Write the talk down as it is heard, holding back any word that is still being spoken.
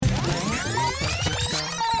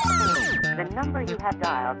number you have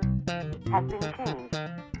dialed has been changed.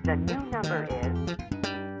 The new number is...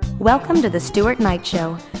 Welcome to the Stuart Knight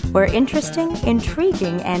Show, where interesting,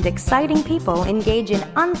 intriguing, and exciting people engage in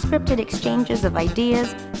unscripted exchanges of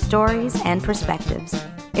ideas, stories, and perspectives.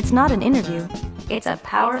 It's not an interview, it's a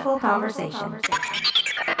powerful conversation.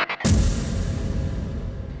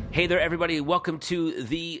 Hey there, everybody. Welcome to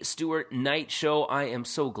the Stuart Knight Show. I am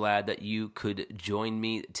so glad that you could join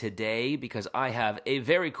me today because I have a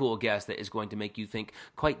very cool guest that is going to make you think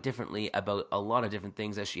quite differently about a lot of different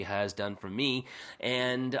things as she has done for me.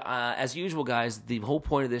 And as usual, guys, the whole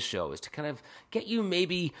point of this show is to kind of get you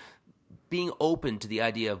maybe being open to the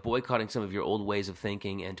idea of boycotting some of your old ways of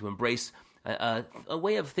thinking and to embrace a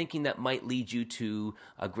way of thinking that might lead you to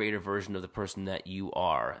a greater version of the person that you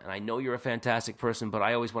are. And I know you're a fantastic person, but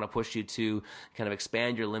I always want to push you to kind of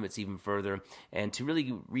expand your limits even further and to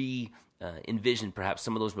really envision perhaps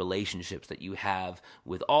some of those relationships that you have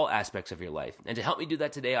with all aspects of your life. And to help me do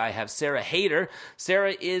that today, I have Sarah Haider.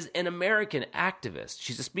 Sarah is an American activist.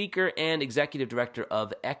 She's a speaker and executive director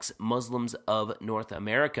of Ex-Muslims of North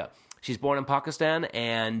America. She's born in Pakistan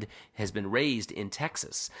and has been raised in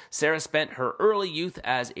Texas. Sarah spent her early youth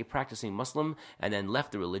as a practicing Muslim and then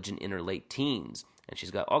left the religion in her late teens. And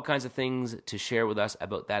she's got all kinds of things to share with us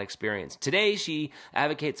about that experience. Today, she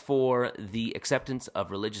advocates for the acceptance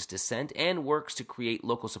of religious dissent and works to create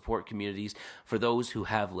local support communities for those who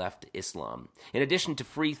have left Islam. In addition to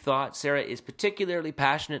free thought, Sarah is particularly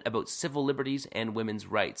passionate about civil liberties and women's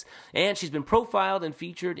rights. And she's been profiled and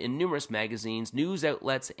featured in numerous magazines, news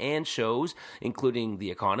outlets, and shows, including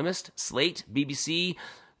The Economist, Slate, BBC,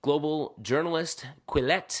 Global Journalist,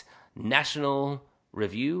 Quillette, National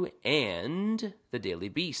Review, and The Daily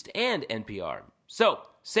Beast, and NPR. So,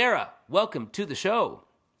 Sarah, welcome to the show.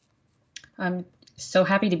 I'm so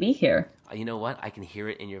happy to be here. You know what? I can hear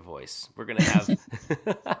it in your voice. We're going to have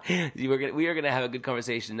we are going to have a good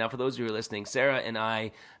conversation. Now, for those of you who are listening, Sarah and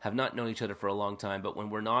I have not known each other for a long time, but when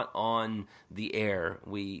we're not on the air,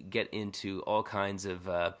 we get into all kinds of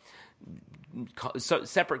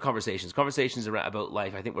separate conversations about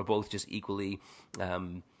life. I think we're both just equally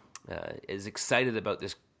is excited about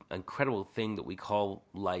this incredible thing that we call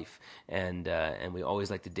life, and we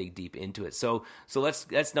always like to dig deep into it. So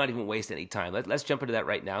let's not even waste any time. Let's jump into that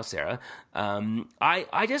right now, Sarah.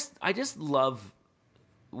 I just love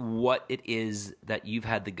what it is that you've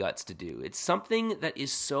had the guts to do. It's something that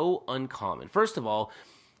is so uncommon. First of all,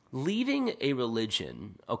 leaving a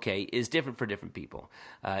religion, okay, is different for different people.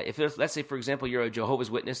 If there's, let's say, for example, you're a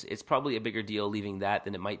Jehovah's Witness, it's probably a bigger deal leaving that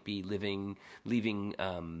than it might be leaving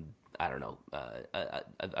I don't know,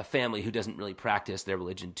 a family who doesn't really practice their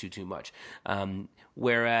religion too much.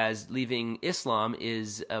 Whereas leaving Islam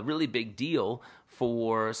is a really big deal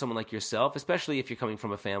for someone like yourself, especially if you're coming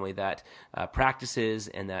from a family that practices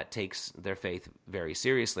and that takes their faith very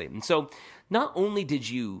seriously. And so not only did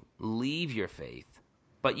you leave your faith,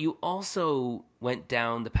 but you also went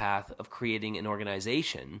down the path of creating an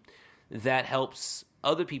organization that helps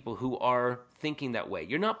other people who are thinking that way.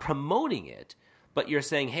 You're not promoting it, but you're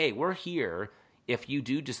saying, hey, we're here. If you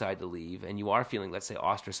do decide to leave and you are feeling, let's say,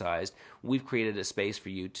 ostracized, we've created a space for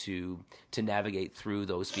you to navigate through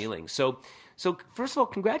those feelings. So first of all,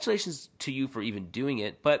 congratulations to you for even doing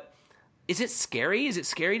it. But is it scary? Is it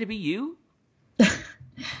scary to be you?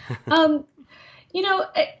 I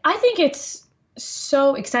think it's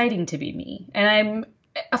so exciting to be me. And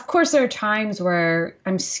of course, there are times where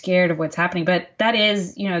I'm scared of what's happening, but that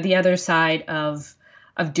is, the other side of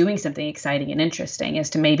doing something exciting and interesting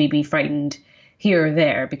is to maybe be frightened here or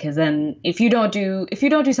there, because then if you don't do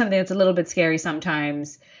something that's a little bit scary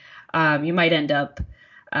sometimes, you might end up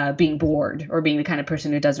being bored or being the kind of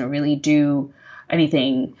person who doesn't really do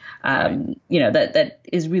anything, that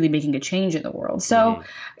is really making a change in the world. So,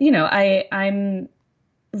 I'm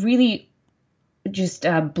really just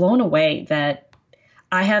blown away that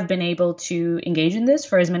I have been able to engage in this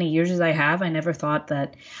for as many years as I have. I never thought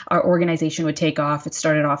that our organization would take off. It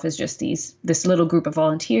started off as just this little group of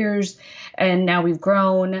volunteers, and now we've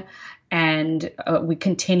grown and we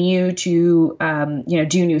continue to,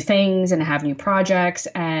 do new things and have new projects.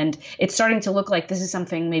 And it's starting to look like this is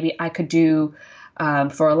something maybe I could do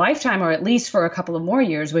for a lifetime, or at least for a couple of more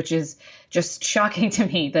years, which is just shocking to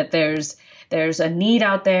me that there's a need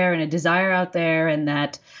out there and a desire out there, and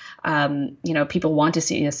that people want to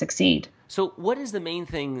see us succeed. So what is the main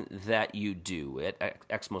thing that you do at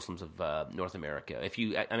Ex-Muslims of North America?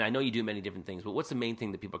 I know you do many different things, but what's the main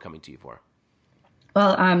thing that people are coming to you for?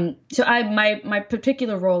 Well, so my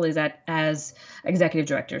particular role is as executive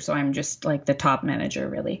director, so I'm just like the top manager,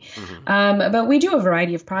 really. But we do a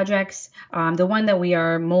variety of projects. The one that we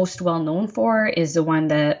are most well known for is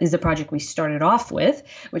the project we started off with,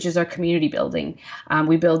 which is our community building.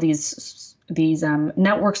 We build these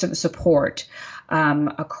networks of support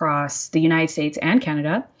across the United States and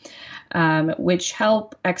Canada. Which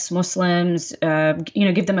help ex-Muslims,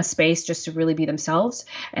 give them a space just to really be themselves.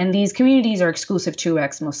 And these communities are exclusive to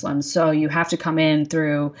ex-Muslims. So you have to come in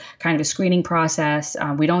through kind of a screening process.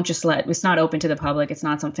 We don't just it's not open to the public. It's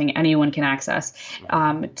not something anyone can access,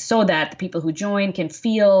 so that the people who join can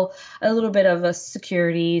feel a little bit of a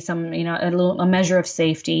security, a measure of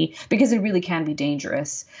safety, because it really can be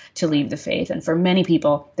dangerous to leave the faith. And for many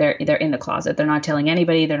people, they're in the closet. They're not telling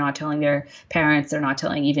anybody. They're not telling their parents. They're not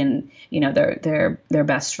telling even their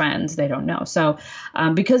best friends. They don't know. So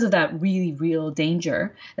because of that really real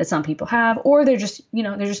danger that some people have, or they're just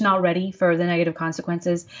not ready for the negative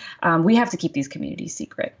consequences, we have to keep these communities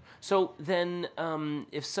secret. So then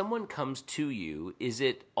if someone comes to you, is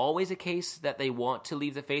it always a case that they want to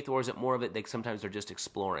leave the faith, or is it more of it sometimes they're just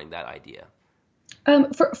exploring that idea?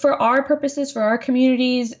 For our purposes, for our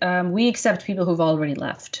communities, we accept people who've already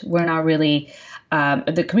left. We're not really,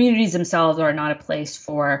 the communities themselves are not a place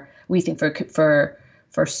we think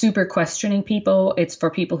for super questioning people. It's for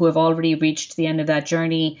people who have already reached the end of that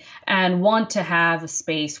journey and want to have a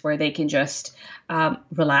space where they can just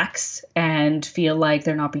relax and feel like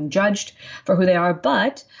they're not being judged for who they are.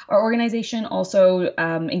 But our organization also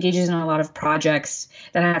engages in a lot of projects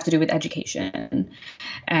that have to do with education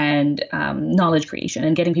and knowledge creation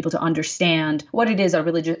and getting people to understand what it is a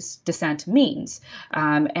religious dissent means,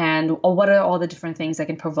 and what are all the different things that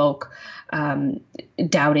can provoke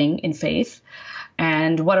doubting in faith.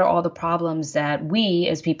 And what are all the problems that we,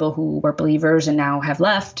 as people who were believers and now have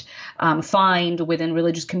left, find within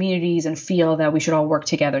religious communities and feel that we should all work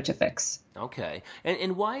together to fix? Okay.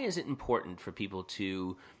 And why is it important for people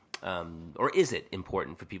to, or is it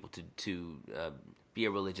important for people to be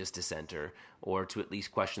a religious dissenter or to at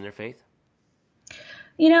least question their faith?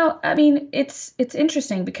 It's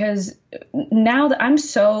interesting because now that I'm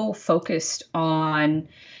so focused on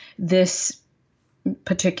this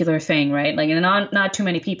particular thing, right? Like, and not too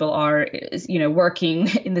many people are, working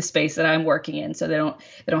in the space that I'm working in. So they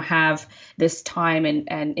don't have this time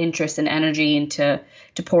and interest and energy into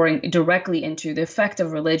pouring directly into the effect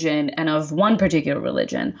of religion and of one particular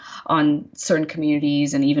religion on certain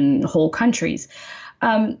communities and even whole countries.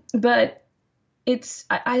 But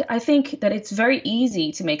I think that it's very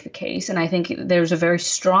easy to make the case, and I think there's a very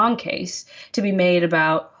strong case to be made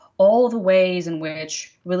about all the ways in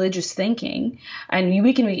which religious thinking, and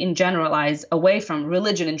we can generalize away from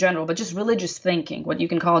religion in general, but just religious thinking, what you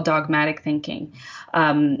can call dogmatic thinking,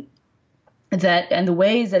 and the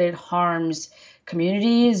ways that it harms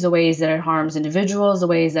communities, the ways that it harms individuals, the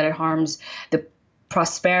ways that it harms the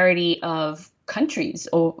prosperity of countries,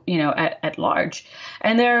 or at large.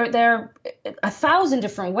 And there are 1,000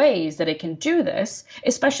 different ways that it can do this,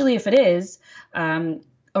 especially if it is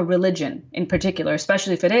a religion in particular,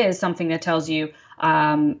 especially if it is something that tells you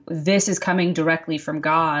this is coming directly from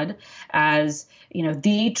God as,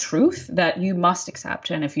 the truth that you must accept.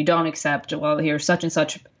 And if you don't accept, well, here's such and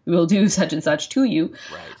such, we will do such and such to you.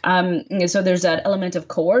 Right. So there's that element of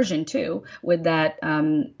coercion too with that,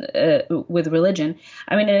 with religion.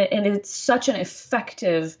 And it's such an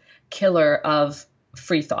effective killer of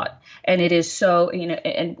free thought. And it is so,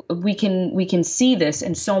 and we can see this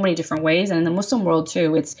in so many different ways. And in the Muslim world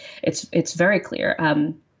too, it's very clear.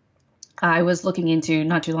 I was looking into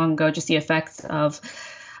not too long ago just the effects of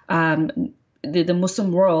the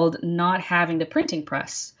Muslim world not having the printing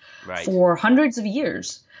press for hundreds of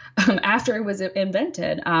years after it was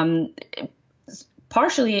invented.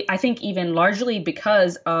 Partially, I think even largely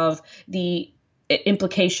because of the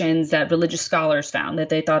implications that religious scholars found, that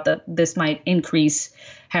they thought that this might increase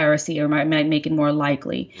heresy or might make it more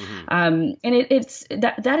likely. Mm-hmm. And it's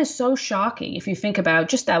that is so shocking if you think about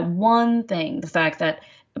just that one thing, the fact that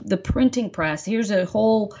the printing press, here's a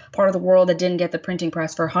whole part of the world that didn't get the printing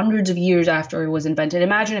press for hundreds of years after it was invented.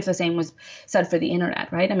 Imagine if the same was said for the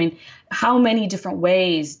internet, right? I mean, how many different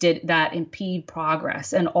ways did that impede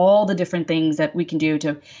progress and all the different things that we can do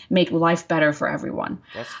to make life better for everyone?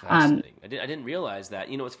 That's fascinating. I didn't realize that.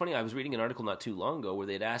 It's funny, I was reading an article not too long ago where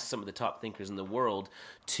they'd asked some of the top thinkers in the world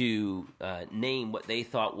to name what they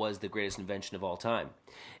thought was the greatest invention of all time.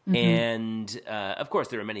 Mm-hmm. And of course,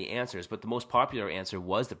 there are many answers, but the most popular answer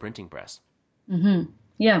was the printing press. Mm-hmm.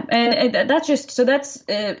 Yeah, and that's just so that's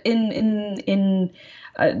in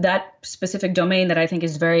that specific domain that I think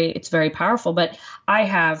is very powerful. But I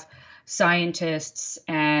have scientists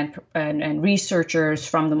and researchers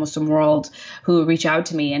from the Muslim world who reach out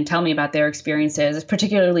to me and tell me about their experiences,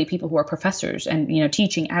 particularly people who are professors and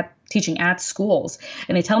teaching at schools,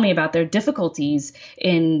 and they tell me about their difficulties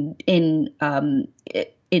in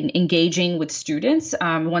engaging with students.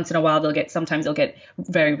 Once in a while, sometimes they'll get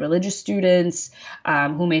very religious students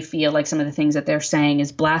who may feel like some of the things that they're saying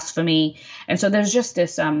is blasphemy, and so there's just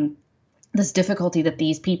this difficulty that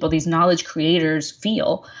these people, these knowledge creators,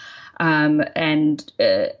 feel. I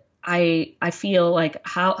feel like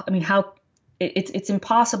how it's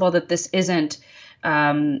impossible that this isn't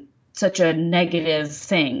such a negative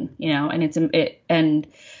thing, and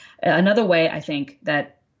another way I think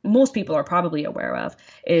that most people are probably aware of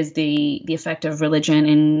is the effect of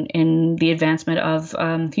religion in the advancement of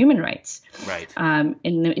human rights. Right.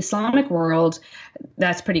 In the Islamic world,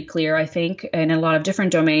 that's pretty clear, I think, in a lot of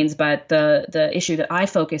different domains. But the issue that I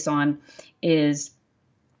focus on is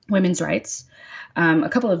women's rights. A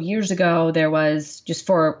couple of years ago, there was, just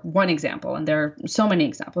for one example, and there are so many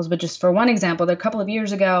examples, but just for one example, a couple of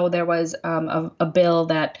years ago, there was a bill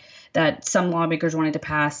that some lawmakers wanted to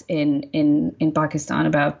pass in Pakistan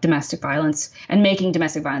about domestic violence and making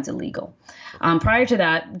domestic violence illegal. Prior to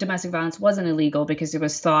that, domestic violence wasn't illegal because it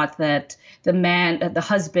was thought that the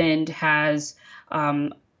husband has a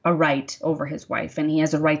right over his wife, and he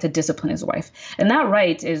has a right to discipline his wife. And that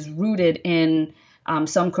right is rooted in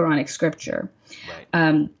some Quranic scripture. Right.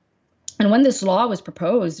 And when this law was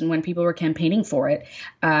proposed and when people were campaigning for it,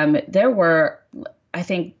 there were, I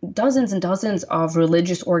think, dozens and dozens of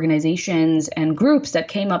religious organizations and groups that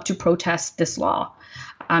came up to protest this law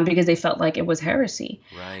because they felt like it was heresy.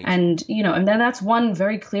 Right. And then that's one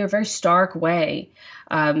very clear, very stark way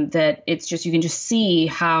that it's just, you can just see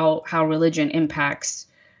how religion impacts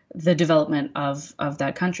the development of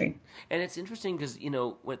that country. And it's interesting because,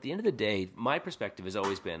 at the end of the day, my perspective has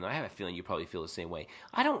always been, and I have a feeling you probably feel the same way,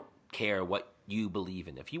 I don't care what you believe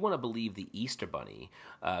in. If you want to believe the Easter Bunny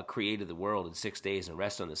created the world in 6 days and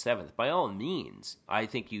rested on the seventh, by all means, I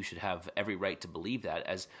think you should have every right to believe that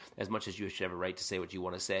as much as you should have a right to say what you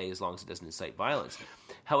want to say as long as it doesn't incite violence.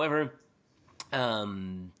 However,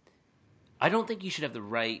 I don't think you should have the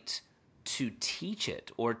right to teach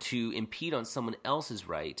it or to impede on someone else's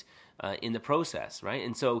right in the process, right?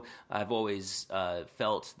 And so I've always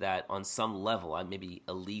felt that on some level, maybe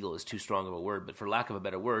illegal is too strong of a word, but for lack of a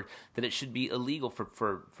better word, that it should be illegal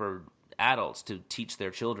for adults to teach their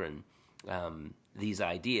children these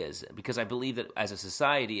ideas, because I believe that as a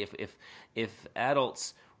society, if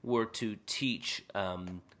adults were to teach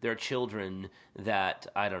their children that,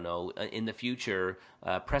 I don't know, in the future,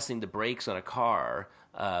 pressing the brakes on a car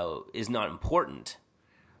is not important,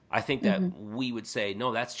 I think that we would say,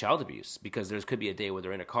 no, that's child abuse, because there could be a day where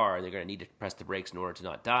they're in a car and they're going to need to press the brakes in order to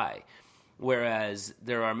not die. Whereas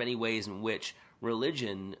there are many ways in which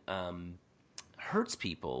religion hurts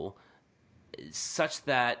people such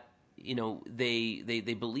that,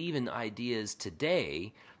 they believe in ideas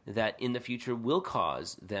today that in the future will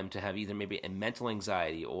cause them to have either maybe a mental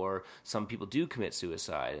anxiety, or some people do commit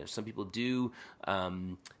suicide, and some people do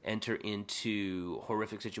enter into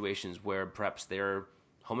horrific situations where perhaps they're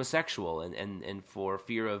homosexual, and for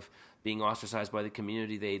fear of being ostracized by the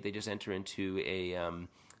community, they just enter into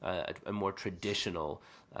a more traditional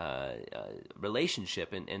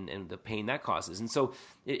relationship and the pain that causes. And so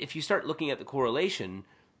if you start looking at the correlation,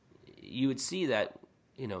 you would see that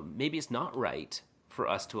maybe it's not right for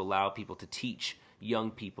us to allow people to teach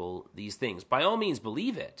young people these things. By all means,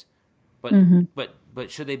 believe it, but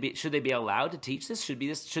should they be allowed to teach this? Should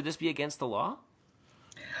this be against the law?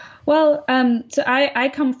 Well, so I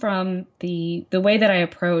come from the way that I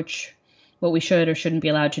approach what we should or shouldn't be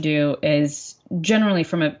allowed to do is generally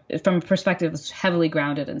from a perspective that's heavily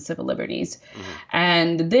grounded in civil liberties.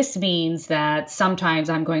 And this means that sometimes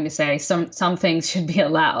I'm going to say some things should be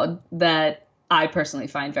allowed that I personally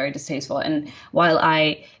find very distasteful. And while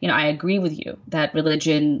I agree with you that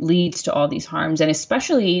religion leads to all these harms, and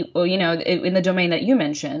especially, in the domain that you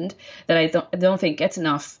mentioned, that I don't think gets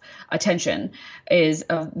enough attention, is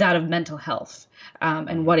that of mental health,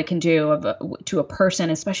 and what it can do to a person,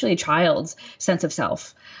 especially a child's sense of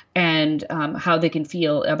self, and how they can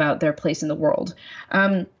feel about their place in the world.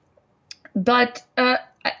 But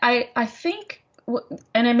I think,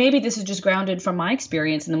 and maybe this is just grounded from my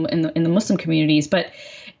experience in the Muslim communities, but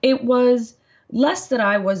it was less that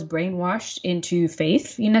I was brainwashed into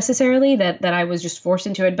faith necessarily, that I was just forced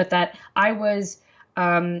into it, but that I was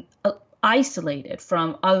isolated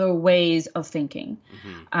from other ways of thinking,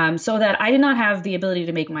 so that I did not have the ability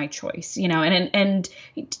to make my choice, and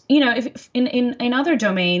if in other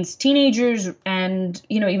domains, teenagers and,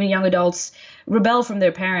 even young adults rebel from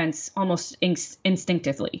their parents almost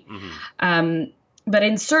instinctively. But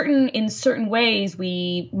in certain ways,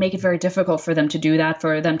 we make it very difficult for them to do that,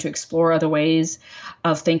 for them to explore other ways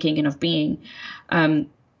of thinking and of being.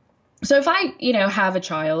 So if I, have a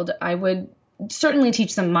child, I would certainly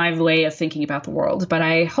teach them my way of thinking about the world, but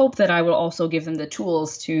I hope that I will also give them the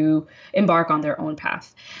tools to embark on their own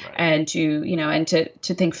path, and to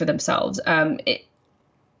think for themselves.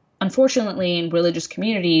 Unfortunately, in religious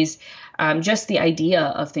communities, just the idea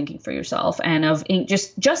of thinking for yourself and of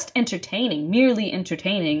just merely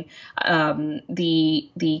entertaining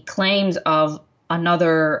the claims of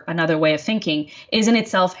another way of thinking is in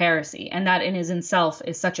itself heresy, and that in itself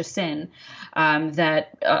is such a sin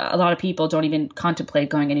that a lot of people don't even contemplate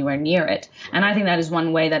going anywhere near it. And I think that is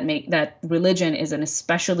one way that religion is an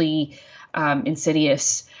especially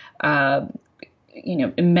insidious,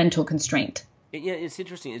 mental constraint. Yeah, it's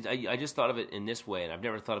interesting. I just thought of it in this way, and I've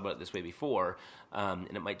never thought about it this way before, and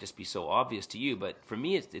it might just be so obvious to you, but for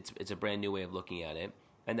me, it's a brand new way of looking at it,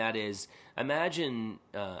 and that is, imagine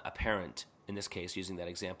a parent, in this case, using that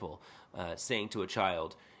example, saying to a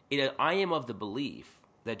child, I am of the belief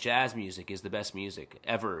that jazz music is the best music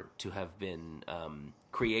ever to have been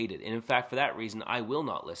created, and in fact, for that reason, I will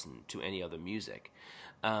not listen to any other music.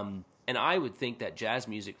 And I would think that jazz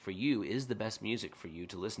music for you is the best music for you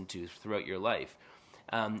to listen to throughout your life.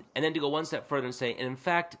 And then to go one step further and say, and in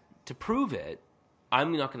fact, to prove it,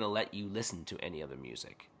 I'm not going to let you listen to any other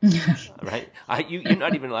music. Right? You're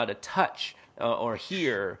not even allowed to touch or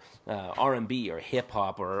hear R&B or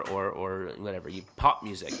hip-hop or whatever, pop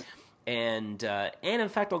music. And in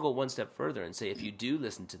fact, I'll go one step further and say, if you do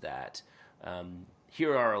listen to that,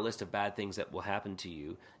 here are a list of bad things that will happen to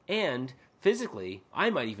you. And physically, I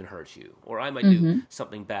might even hurt you, or I might do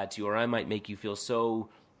something bad to you, or I might make you feel so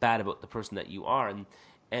bad about the person that you are.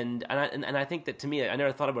 And I think that, to me, I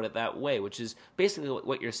never thought about it that way, which is basically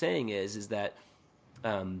what you're saying is that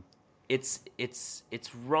it's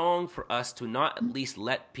wrong for us to not at least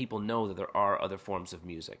let people know that there are other forms of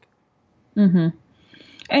music. Mm-hmm.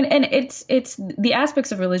 And it's the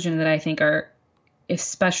aspects of religion that I think are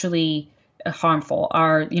especially harmful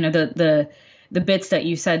are, the bits that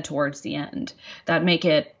you said towards the end that make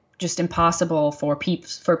it just impossible for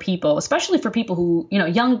people, especially for people who,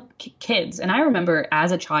 young kids. And I remember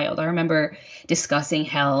as a child, discussing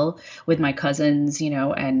hell with my cousins,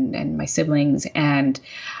 and my siblings. And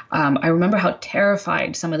I remember how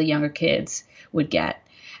terrified some of the younger kids would get.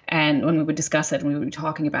 And when we would discuss it and we would be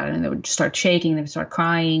talking about it, and they would start shaking, they would start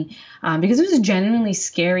crying, because it was genuinely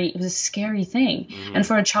scary. It was a scary thing. Mm-hmm. And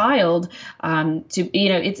for a child,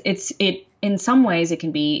 in some ways it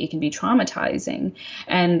can be traumatizing,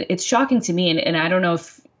 and it's shocking to me. And I don't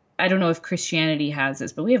know if Christianity has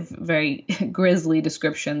this, but we have very grisly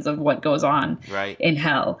descriptions of what goes on in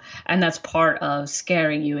hell, and that's part of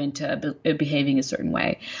scaring you into behaving a certain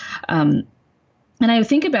way. And I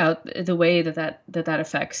think about the way that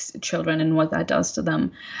affects children and what that does to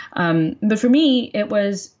them. But for me, it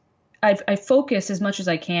was I focus as much as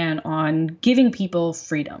I can on giving people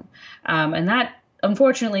freedom, and that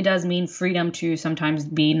unfortunately does mean freedom to sometimes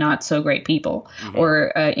be not so great people,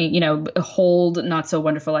 or hold not so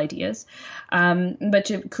wonderful ideas, but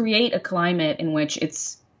to create a climate in which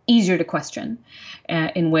it's easier to question,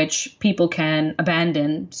 in which people can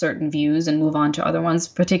abandon certain views and move on to other ones,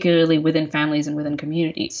 particularly within families and within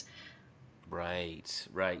communities. Right.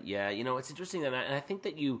 Yeah, it's interesting, and I think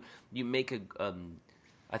that you make a.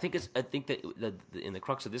 I think that in the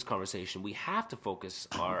crux of this conversation, we have to focus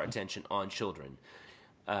our attention on children.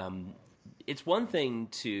 It's one thing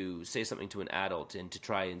to say something to an adult and to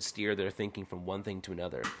try and steer their thinking from one thing to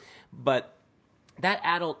another, but that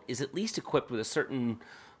adult is at least equipped with a certain,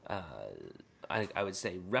 I would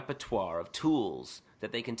say, repertoire of tools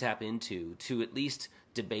that they can tap into to at least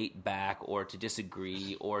debate back, or to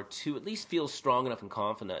disagree, or to at least feel strong enough and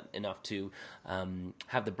confident enough to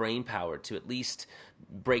have the brain power to at least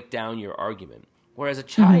break down your argument. Whereas a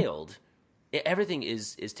child, everything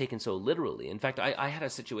is taken so literally. In fact, I had a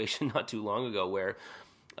situation not too long ago where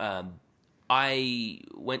I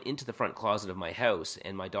went into the front closet of my house,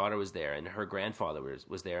 and my daughter was there, and her grandfather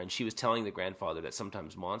was there, and she was telling the grandfather that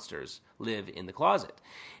sometimes monsters live in the closet.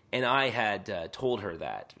 And I had told her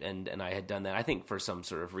that, and I had done that, I think, for some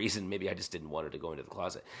sort of reason. Maybe I just didn't want her to go into the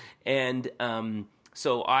closet. And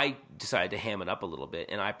So I decided to ham it up a little bit,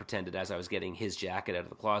 and I pretended as I was getting his jacket out of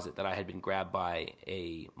the closet that I had been grabbed by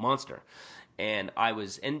a monster. And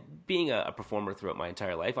being a performer throughout my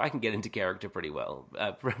entire life, I can get into character pretty well.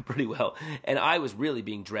 And I was really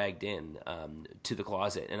being dragged in to the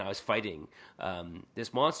closet, and I was fighting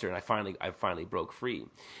this monster, and I finally broke free.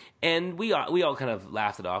 And we all kind of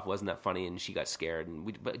laughed it off. Wasn't that funny? And she got scared,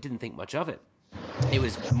 but didn't think much of it. It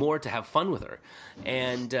was more to have fun with her.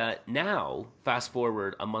 And now, fast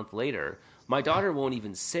forward a month later, my daughter won't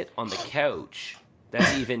even sit on the couch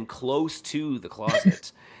that's even close to the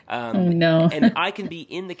closet. Oh, no. And I can be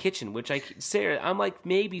in the kitchen, I'm like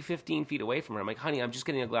maybe 15 feet away from her. I'm like, honey, I'm just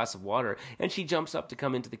getting a glass of water. And she jumps up to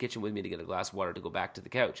come into the kitchen with me to get a glass of water to go back to the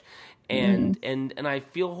couch. And I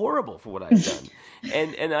feel horrible for what I've done.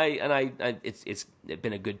 It's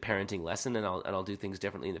been a good parenting lesson, and I'll do things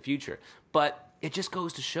differently in the future. But it just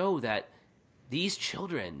goes to show that these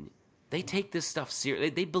children, they take this stuff seriously.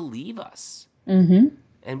 They believe us. Mm-hmm.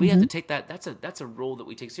 And we have to take that. That's a role that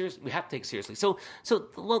we take seriously. We have to take seriously. So,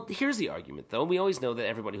 well, here's the argument, though. We always know that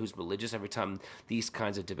everybody who's religious, every time these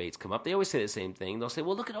kinds of debates come up, they always say the same thing. They'll say,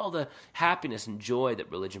 "Well, look at all the happiness and joy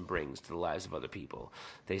that religion brings to the lives of other people."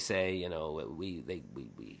 They say,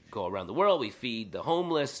 we go around the world, we feed the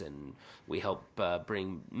homeless, and we help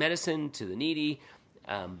bring medicine to the needy.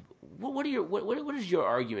 What is your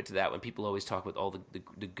argument to that when people always talk about all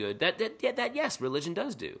the good that yes, religion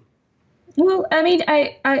does do? Well, I mean,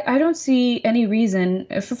 I don't see any reason.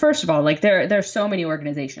 First of all, like there are so many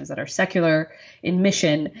organizations that are secular in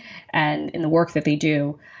mission and in the work that they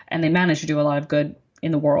do, and they manage to do a lot of good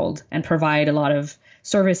in the world and provide a lot of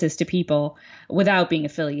services to people without being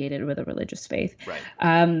affiliated with a religious faith. Right.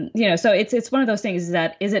 So it's one of those things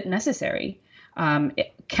that, is it necessary?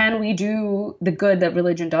 Can we do the good that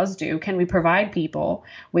religion does do? Can we provide people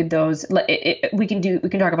with those? We can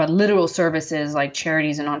talk about literal services like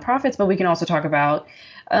charities and nonprofits, but we can also talk about,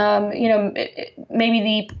 maybe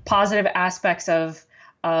the positive aspects of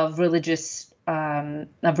religious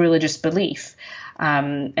belief,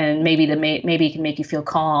 and maybe it can make you feel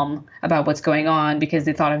calm about what's going on because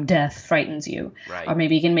the thought of death frightens you, right. Or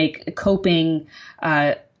maybe you can make coping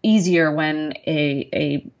easier when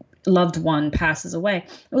a loved one passes away.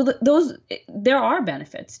 Well, there are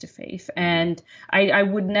benefits to faith, and I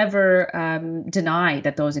would never deny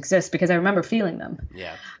that those exist because I remember feeling them.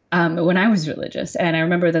 Yeah. When I was religious, and I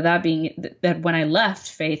remember that when I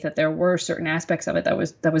left faith, that there were certain aspects of it that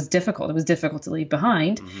was difficult. It was difficult to leave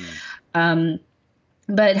behind. Mm-hmm.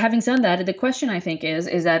 But having said that, the question I think is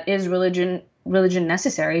religion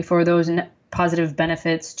necessary for those positive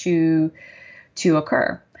benefits to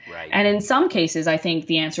occur? Right. And in some cases, I think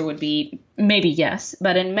the answer would be maybe yes,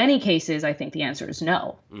 but in many cases, I think the answer is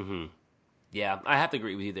no. Mm-hmm. Yeah, I have to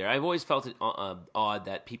agree with you there. I've always felt it odd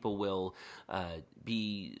that people will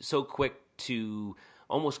be so quick to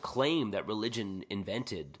almost claim that religion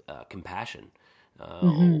invented compassion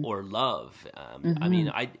or love. I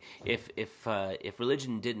mean, if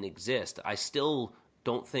religion didn't exist, I still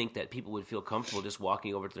don't think that people would feel comfortable just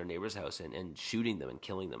walking over to their neighbor's house and shooting them and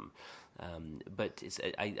killing them. But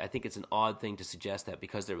I think it's an odd thing to suggest that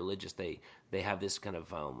because they're religious, they have this kind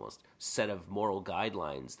of almost set of moral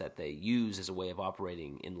guidelines that they use as a way of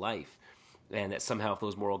operating in life, and that somehow if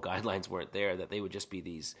those moral guidelines weren't there, that they would just be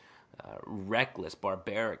these reckless,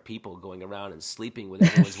 barbaric people going around and sleeping with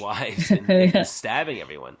everyone's wives and stabbing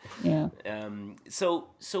everyone. Yeah. So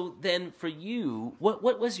then for you,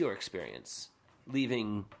 what was your experience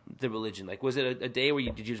leaving the religion? Like, was it a day where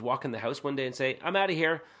did you just walk in the house one day and say, "I'm out of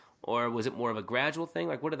here"? Or was it more of a gradual thing?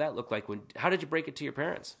 Like, what did that look like? How did you break it to your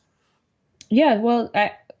parents? Yeah, well,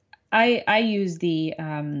 I use the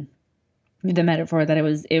metaphor that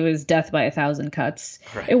it was death by 1,000 cuts.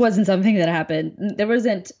 Right. It wasn't something that happened. There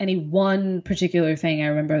wasn't any one particular thing I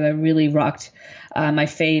remember that really rocked my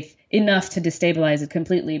faith enough to destabilize it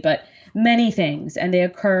completely, but many things, and they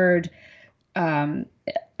occurred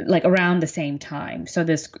like around the same time. So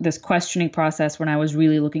this questioning process, when I was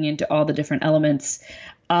really looking into all the different elements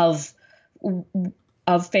of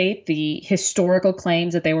faith, the historical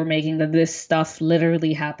claims that they were making that this stuff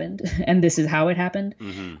literally happened and this is how it happened.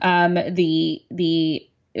 Mm-hmm. The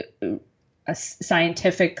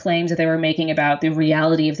scientific claims that they were making about the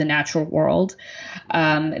reality of the natural world,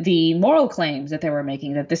 the moral claims that they were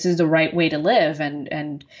making that this is the right way to live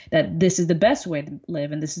and that this is the best way to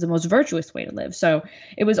live and this is the most virtuous way to live. So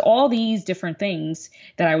it was all these different things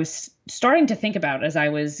that I was starting to think about as I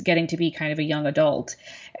was getting to be kind of a young adult.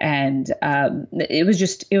 And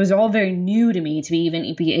it was all very new to me to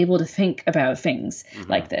even be able to think about things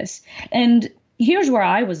like this. And here's where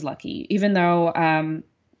I was lucky, even though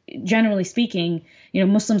generally speaking,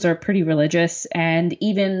 Muslims are pretty religious, and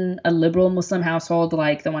even a liberal Muslim household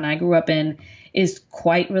like the one I grew up in is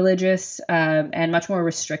quite religious, and much more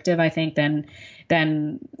restrictive, I think, than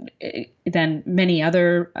many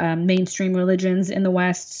other mainstream religions in the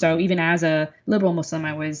West. So even as a liberal Muslim,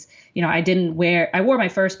 I was, I wore my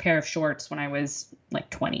first pair of shorts when I was like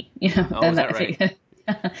 20, Oh, is that right?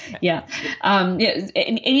 Yeah. And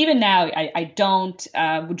even now, I don't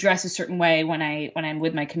dress a certain way when I'm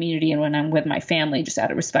with my community and when I'm with my family, just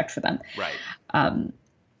out of respect for them. Right.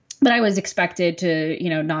 But I was expected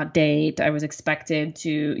to, not date. I was expected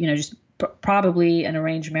to, just probably an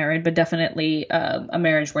arranged marriage, but definitely a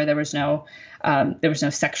marriage where there was no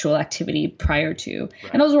sexual activity prior to. Right.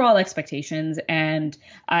 And those were all expectations, and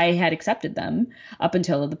I had accepted them up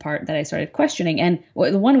until the part that I started questioning. And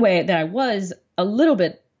the one way that I was a little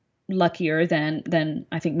bit luckier than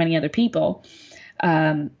I think many other people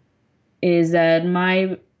is that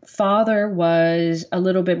my father was a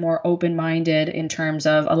little bit more open-minded in terms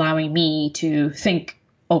of allowing me to think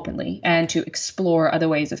openly and to explore other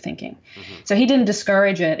ways of thinking. Mm-hmm. So he didn't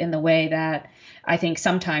discourage it in the way that I think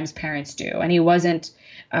sometimes parents do. And he wasn't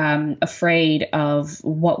afraid of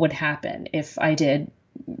what would happen if I did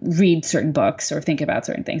read certain books or think about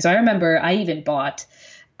certain things. So I remember I even bought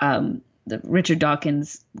the Richard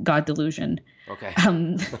Dawkins' God Delusion. Okay.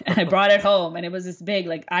 And I brought it home, and it was this big,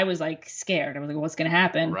 I was scared. I was like, what's going to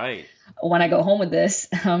happen? Right. When I go home with this.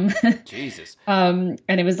 Jesus. And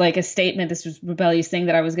it was like a statement, this was rebellious thing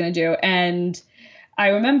that I was going to do. And I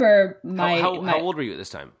remember how old were you at this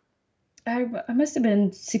time? I must have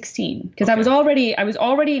been 16, because Okay. I was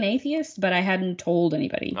already an atheist, but I hadn't told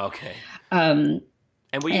anybody. Okay. And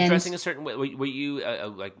were you dressing a certain way? Were you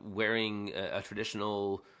wearing a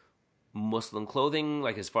traditional Muslim clothing,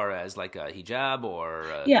 as far as a hijab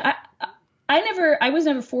or? Yeah, I was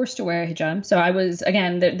never forced to wear a hijab. So I was,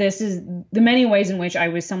 again, this is the many ways in which I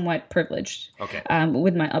was somewhat privileged. Okay.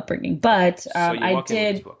 With my upbringing, but so I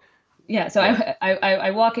did. Yeah. So yeah.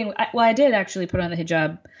 I walk in. I did actually put on the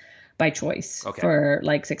hijab by choice for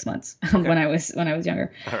 6 months when I was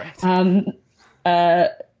younger. All right.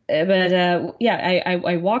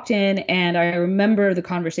 I walked in, and I remember the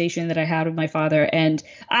conversation that I had with my father, and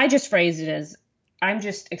I just phrased it as, I'm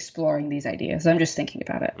just exploring these ideas. I'm just thinking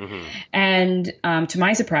about it. Mm-hmm. And to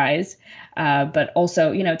my surprise, but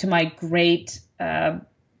also, to my great, maybe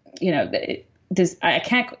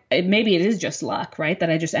it is just luck, right? That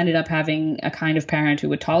I just ended up having a kind of parent who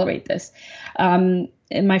would tolerate this.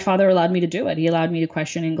 And my father allowed me to do it. He allowed me to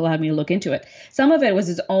question and allowed me to look into it. Some of it was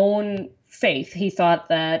his own faith. He thought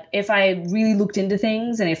that if I really looked into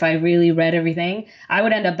things and if I really read everything, I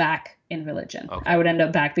would end up back in religion. Okay. I would end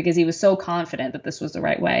up back, because he was so confident that this was the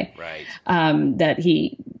right way. Right. That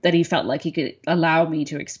he felt like he could allow me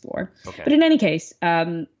to explore. Okay. But in any case,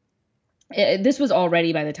 this was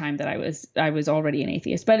already by the time that I was already an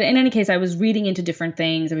atheist. But in any case, I was reading into different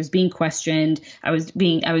things. I was being questioned. I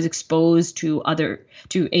was exposed to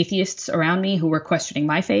atheists around me who were questioning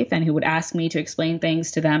my faith and who would ask me to explain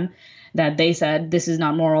things to them that they said, this is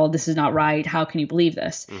not moral, this is not right, how can you believe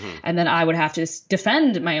this? Mm-hmm. And then I would have to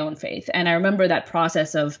defend my own faith. And I remember that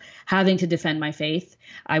process of having to defend my faith.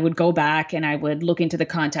 I would go back and I would look into the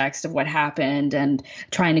context of what happened and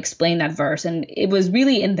try and explain that verse. And it was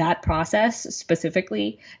really in that process,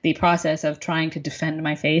 specifically the process of trying to defend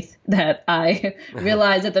my faith, that I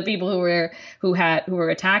realized that the people who were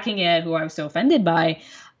attacking it, who I was so offended by,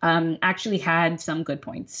 actually had some good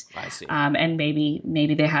points. I see. And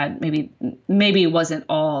maybe they had, maybe it wasn't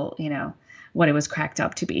all, what it was cracked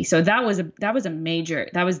up to be. So that was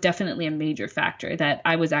definitely a major factor, that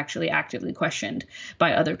I was actually actively questioned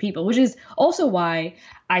by other people, which is also why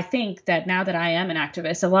I think that now that I am an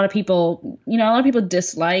activist, a lot of people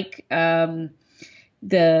dislike, what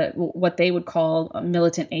they would call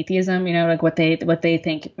militant atheism, what they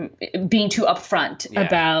think being too upfront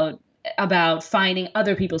about finding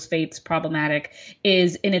other people's faiths problematic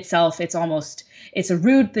is in itself, it's a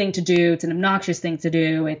rude thing to do. It's an obnoxious thing to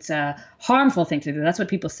do. It's a harmful thing to do. That's what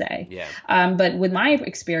people say. Yeah. But with my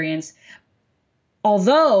experience,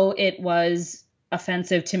 although it was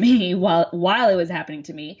offensive to me while it was happening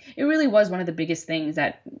to me, it really was one of the biggest things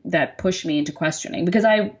that pushed me into questioning, because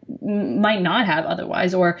I might not have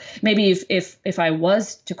otherwise, or maybe if I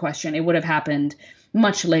was to question, it would have happened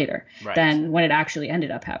much later Right. than when it actually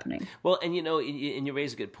ended up happening. Well, and you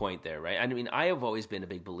raise a good point there, right? I mean, I have always been a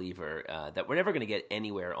big believer that we're never going to get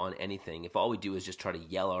anywhere on anything if all we do is just try to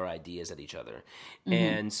yell our ideas at each other. Mm-hmm.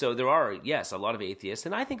 And so there are, yes, a lot of atheists,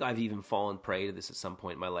 and I think I've even fallen prey to this at some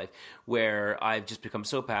point in my life, where I've just become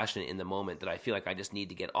so passionate in the moment that I feel like I just need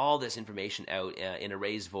to get all this information out in a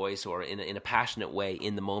raised voice or in a passionate way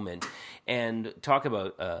in the moment, and talk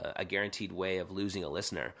about a guaranteed way of losing a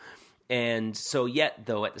listener. And so yet,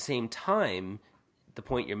 though, at the same time, the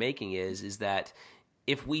point you're making is that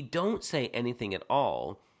if we don't say anything at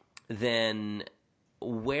all, then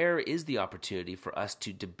where is the opportunity for us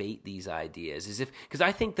to debate these ideas? Because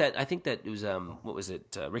I think that it was what was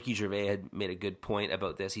it? Ricky Gervais had made a good point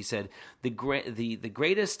about this. He said the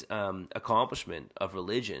greatest accomplishment of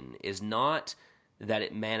religion is not that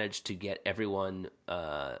it managed to get everyone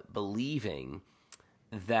believing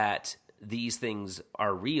that these things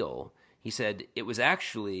are real. He said it was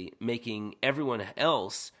actually making everyone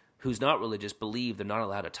else who's not religious believe they're not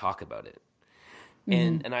allowed to talk about it.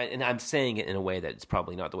 Mm-hmm. And I'm saying it in a way that's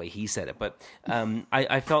probably not the way he said it, but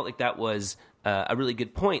I felt like that was a really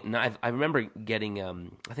good point. And I remember getting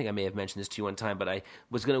I think I may have mentioned this to you one time, but I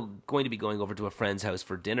was going to be going over to a friend's house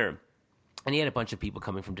for dinner. And he had a bunch of people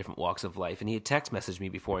coming from different walks of life. And he had text messaged me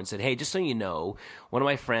before and said, "Hey, just so you know, one of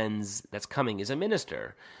my friends that's coming is a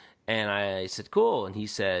minister." And I said, "Cool." And he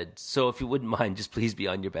said, "So if you wouldn't mind, just please be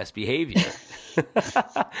on your best behavior."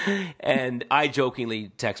 And I jokingly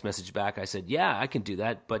text messaged back. I said, "Yeah, I can do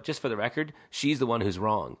that. But just for the record, she's the one who's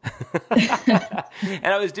wrong." And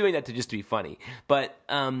I was doing that to be funny. But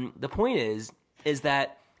the point is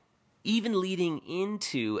that even leading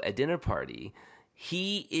into a dinner party,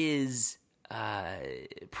 he is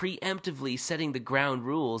preemptively setting the ground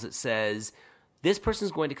rules that says, this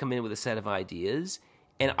person's going to come in with a set of ideas,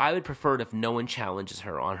 and I would prefer it if no one challenges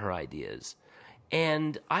her on her ideas.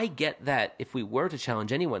 And I get that if we were to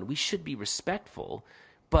challenge anyone, we should be respectful,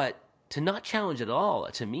 but to not challenge at all,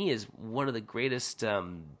 to me, is one of the greatest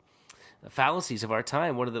fallacies of our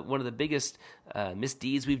time, one of the biggest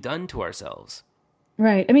misdeeds we've done to ourselves.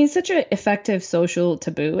 Right. I mean, it's such an effective social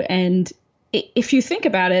taboo. And if you think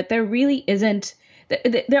about it, there really isn't,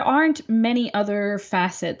 there aren't many other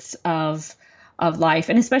facets of life,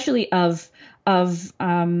 and especially of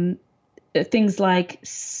things like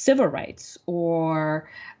civil rights or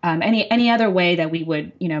any other way that we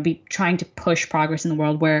would, be trying to push progress in the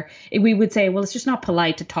world, where we would say, well, it's just not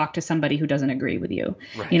polite to talk to somebody who doesn't agree with you.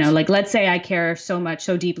 Right. Like, let's say I care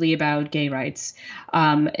so deeply about gay rights,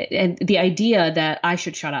 and the idea that I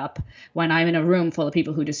should shut up when I'm in a room full of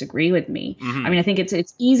people who disagree with me. Mm-hmm. I mean, I think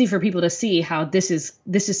it's easy for people to see how this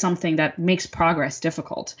is something that makes progress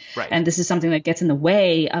difficult. Right. And this is something that gets in the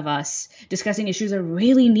way of us discussing issues that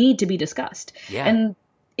really need to be discussed. Yeah. And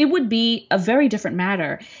it would be a very different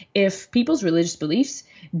matter if people's religious beliefs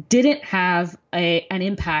didn't have an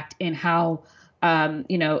impact in how,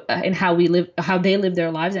 in how we live, how they live their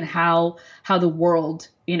lives, and how the world,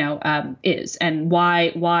 is, and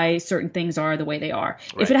why certain things are the way they are.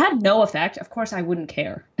 Right. If it had no effect, of course I wouldn't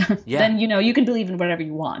care. Yeah. Then, you can believe in whatever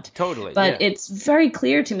you want. Totally. But It's very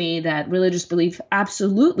clear to me that religious belief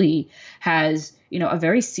absolutely has, a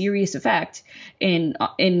very serious effect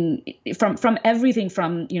from everything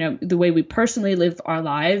from, the way we personally live our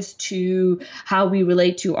lives to how we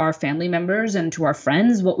relate to our family members and to our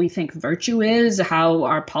friends, what we think virtue is, how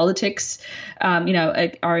our politics,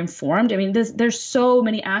 are informed. I mean, there's so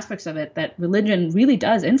many aspects of it that religion really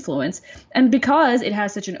does influence. And because it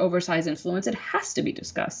has such an oversized influence, it has to be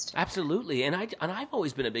discussed. Absolutely. And I've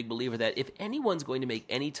always been a big believer that if anyone's going to make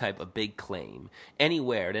any type of big claim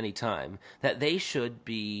anywhere at any time, that they should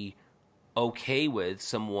be okay with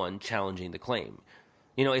someone challenging the claim.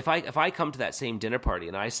 If I come to that same dinner party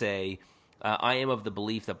and I say, I am of the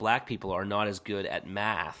belief that black people are not as good at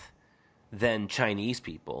math than Chinese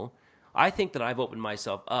people, I think that I've opened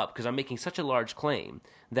myself up, because I'm making such a large claim,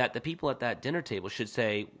 that the people at that dinner table should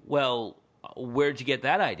say, well, where'd you get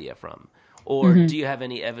that idea from? Or mm-hmm. do you have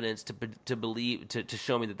any evidence to believe, to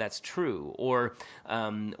show me that that's true? Or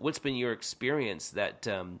what's been your experience that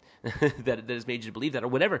that has made you believe that, or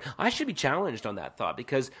whatever? I should be challenged on that thought,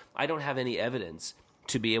 because I don't have any evidence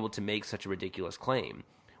to be able to make such a ridiculous claim.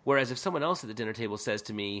 Whereas if someone else at the dinner table says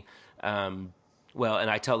to me, well, and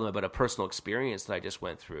I tell them about a personal experience that I just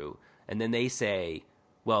went through, and then they say,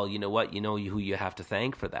 well, you know what? You know who you have to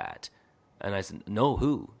thank for that? And I said, no,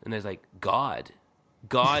 who? And they're like, God.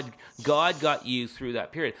 God got you through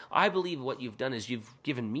that period. I believe what you've done is you've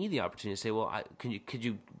given me the opportunity to say, well, could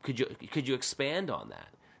you expand on that?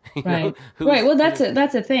 Right. Right. Well, that's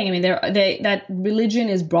a thing. I mean, that religion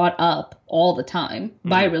is brought up all the time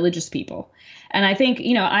by religious people, and I think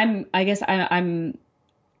I guess I'm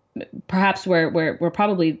perhaps we're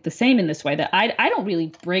probably the same in this way, that I don't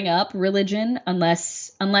really bring up religion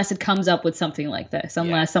unless it comes up with something like this,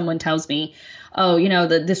 unless someone tells me, oh,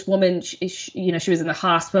 this woman, she was in the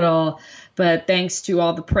hospital, but thanks to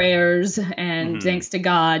all the prayers and thanks to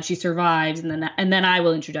God, she survived. And then I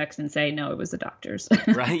will interject and say, no, it was the doctors.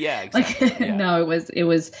 Right. Yeah. Exactly. No, it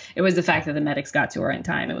was the fact that the medics got to her in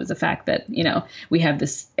time. It was the fact that, we have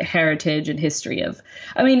this heritage and history of,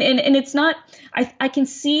 I mean, and it's not, I can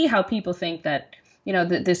see how people think that,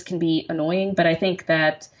 that this can be annoying, but I think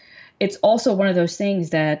that it's also one of those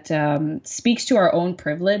things that speaks to our own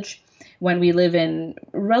privilege when we live in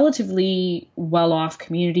relatively well-off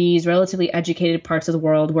communities, relatively educated parts of the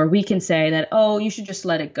world, where we can say that, oh, you should just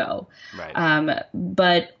let it go. Right.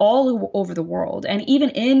 But all over the world, and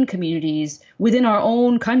even in communities within our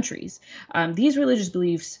own countries, these religious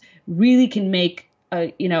beliefs really can make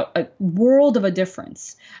a world of a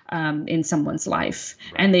difference in someone's life.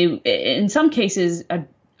 Right. And they, in some cases,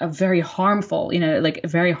 a very harmful, a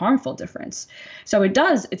very harmful difference. So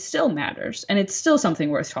it still matters, and it's still something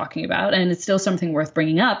worth talking about, and it's still something worth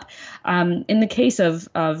bringing up. In the case of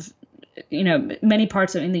many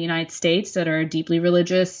parts in the United States that are deeply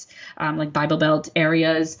religious, like Bible Belt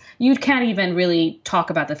areas, you can't even really talk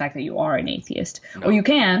about the fact that you are an atheist. No. Or you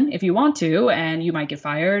can if you want to, and you might get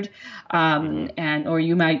fired, or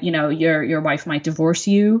you might, your wife might divorce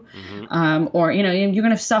you, or you're going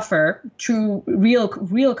to suffer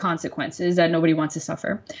real consequences that nobody wants to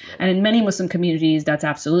suffer. Right. And in many Muslim communities, that's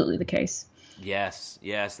absolutely the case. Yes,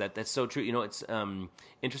 that's so true. It's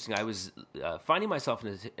interesting. I was finding myself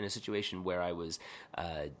in a situation where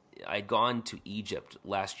I'd gone to Egypt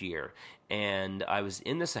last year, and I was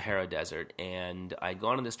in the Sahara Desert, and I'd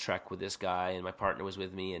gone on this trek with this guy, and my partner was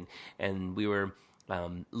with me, and we were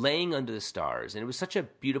laying under the stars, and it was such a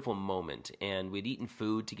beautiful moment, and we'd eaten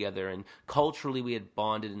food together, and culturally we had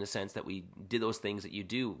bonded in the sense that we did those things that you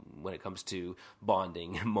do when it comes to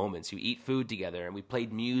bonding moments. You eat food together, and we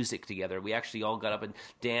played music together. We actually all got up and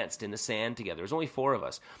danced in the sand together. There was only 4 of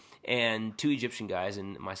us, and 2 Egyptian guys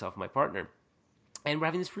and myself and my partner. And we're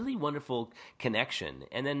having this really wonderful connection.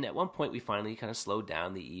 And then at one point, we finally kind of slowed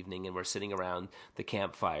down the evening, and we're sitting around the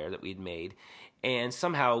campfire that we'd made. And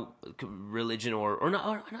somehow religion or not,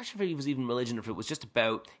 I'm not sure if it was even religion or if it was just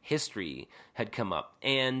about history had come up.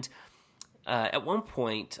 And at one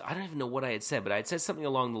point, I don't even know what I had said, but I had said something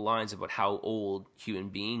along the lines about how old human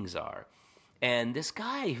beings are. And this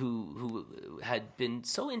guy who had been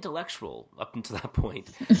so intellectual up until that point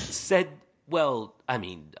said, well, I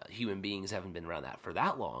mean, human beings haven't been around for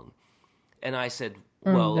that long. And I said,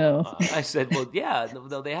 well, no. Yeah,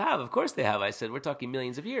 no, they have. Of course they have. I said, we're talking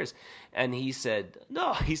millions of years. And he said,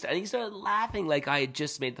 no. And he started laughing like I had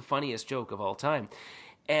just made the funniest joke of all time.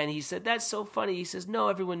 And he said, that's so funny. He says, no,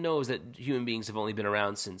 everyone knows that human beings have only been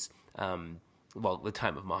around since, the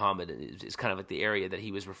time of Muhammad is kind of like the area that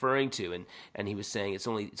he was referring to. And he was saying it's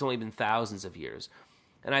only been thousands of years.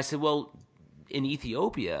 And I said, well, in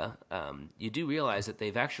Ethiopia, you do realize that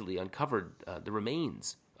they've actually uncovered the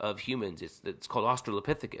remains of humans. It's called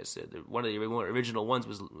Australopithecus. One of the original ones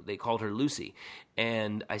they called her Lucy.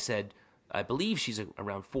 And I said, I believe she's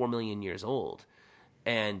around 4 million years old.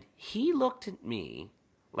 And he looked at me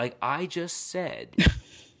like I just said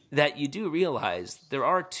that you do realize there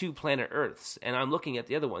are 2 planet Earths. And I'm looking at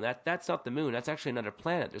the other one. That's not the moon. That's actually another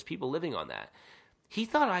planet. There's people living on that. He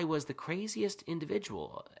thought I was the craziest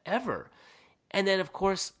individual ever. And then, of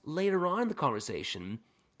course, later on in the conversation,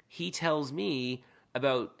 he tells me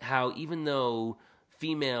about how even though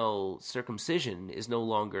female circumcision is no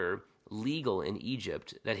longer legal in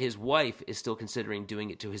Egypt, that his wife is still considering doing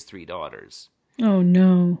it to his 3 daughters. Oh,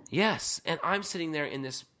 no. Yes. And I'm sitting there in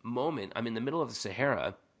this moment. I'm in the middle of the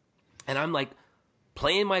Sahara, and I'm like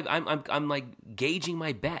playing I'm like gauging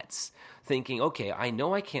my bets, thinking, okay, I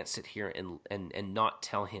know I can't sit here and not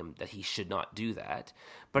tell him that he should not do that.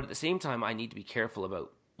 But at the same time, I need to be careful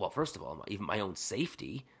about, well, first of all, even my own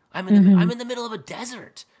safety. I'm in the middle of a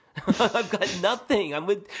desert. I've got nothing.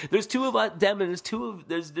 There's 2 of them, and there's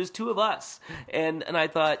 2 of us. And I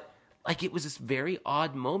thought, like, it was this very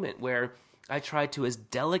odd moment where I tried to, as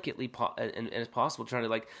delicately as possible, trying to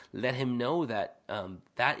like let him know that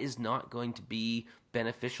that is not going to be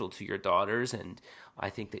beneficial to your daughters, and I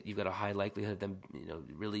think that you've got a high likelihood of them,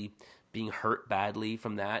 really being hurt badly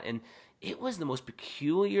from that. And it was the most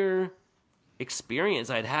peculiar experience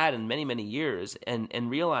I'd had in many, many years, and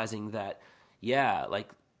realizing that, yeah, like,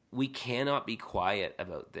 we cannot be quiet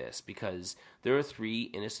about this, because there are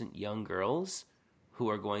 3 innocent young girls who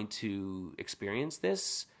are going to experience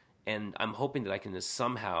this, and I'm hoping that I can just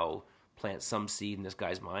somehow plant some seed in this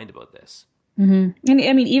guy's mind about this. Mm-hmm. And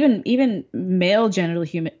I mean, even male genital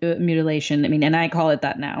mutilation. I mean, and I call it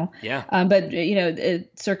that now. Yeah. But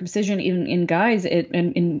circumcision in guys,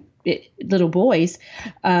 in little boys,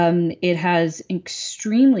 it has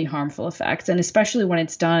extremely harmful effects, and especially when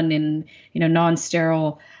it's done in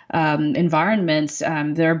non-sterile environments.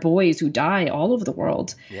 There are boys who die all over the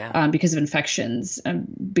world because of infections,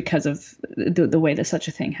 because of the way that such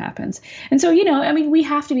a thing happens. And so, I mean, we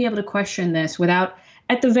have to be able to question this without,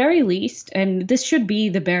 at the very least, and this should be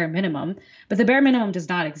the bare minimum, but the bare minimum does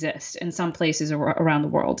not exist in some places around the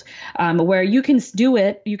world, where you can do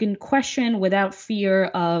it, you can question without fear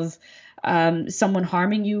of someone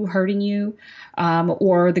harming you, hurting you,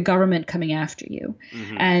 or the government coming after you.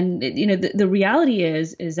 Mm-hmm. And the reality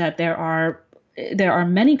is that there are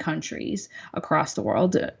many countries across the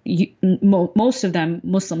world, most of them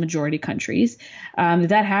Muslim majority countries,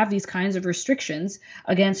 that have these kinds of restrictions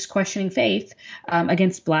against questioning faith,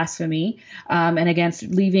 against blasphemy, and against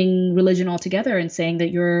leaving religion altogether and saying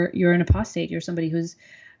that you're an apostate, you're somebody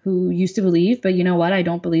who used to believe, but you know what, I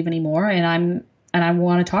don't believe anymore, and I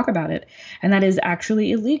want to talk about it. And that is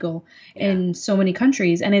actually illegal in so many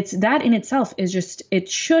countries. And that in itself is just, it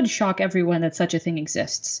should shock everyone that such a thing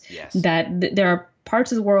exists. Yes. That there are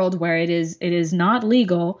parts of the world where it is not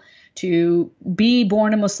legal to be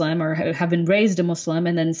born a Muslim or have been raised a Muslim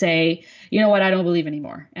and then say, you know what, I don't believe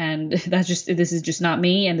anymore. And this is just not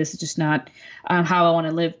me. And this is just not how I want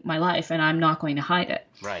to live my life. And I'm not going to hide it.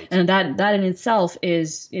 Right. And that in itself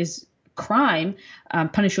is crime,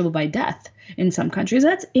 punishable by death in some countries.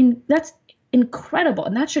 That's incredible,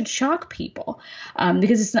 and that should shock people,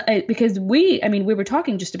 because it's not, because we were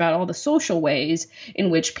talking just about all the social ways in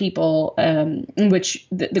which people, in which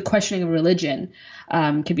the questioning of religion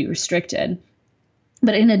can be restricted.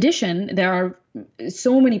 But in addition, there are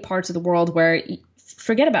so many parts of the world where,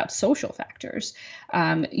 forget about social factors,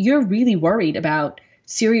 you're really worried about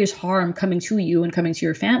serious harm coming to you and coming to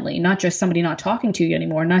your family, not just somebody not talking to you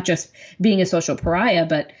anymore, not just being a social pariah,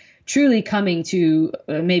 but truly coming to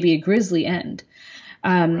maybe a grisly end.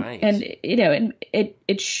 Right. And,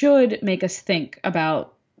 it should make us think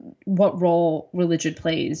about what role religion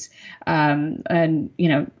plays, and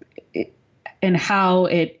how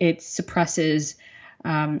it suppresses,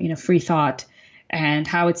 free thought, and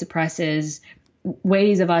how it suppresses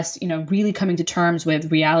ways of us, really coming to terms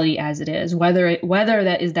with reality as it is, whether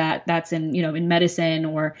that's in, in medicine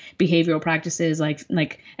or behavioral practices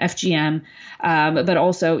like FGM, but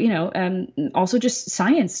also, also just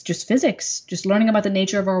science, just physics, just learning about the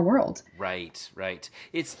nature of our world. Right.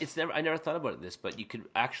 I never thought about this, but you could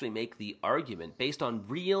actually make the argument based on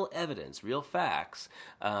real evidence, real facts,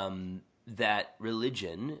 that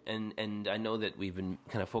religion, and I know that we've been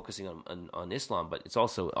kind of focusing on Islam, but it's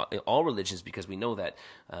also all religions, because we know that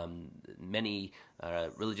many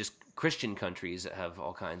religious Christian countries have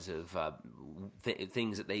all kinds of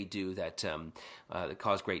things that they do that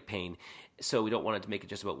cause great pain. So we don't want it to make it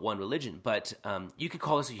just about one religion, but you could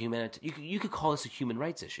call this a you could call this a human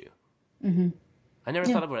rights issue. Mm-hmm. I never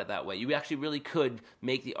thought about it that way. You actually really could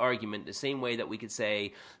make the argument the same way that we could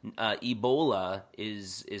say Ebola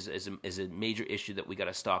is a major issue that we got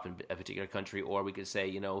to stop in a particular country, or we could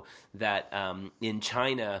say that in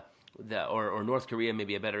China or North Korea may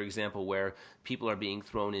be a better example, where people are being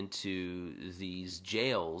thrown into these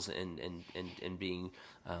jails and being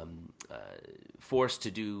forced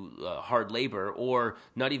to do hard labor, or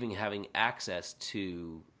not even having access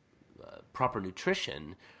to proper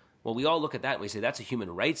nutrition. Well, we all look at that and we say that's a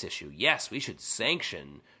human rights issue. Yes, we should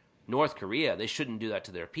sanction North Korea. They shouldn't do that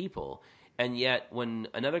to their people. And yet when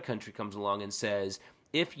another country comes along and says,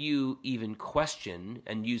 if you even question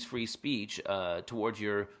and use free speech towards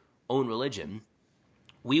your own religion,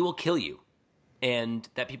 we will kill you. And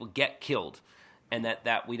that people get killed. And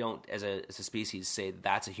that we don't, as a species, say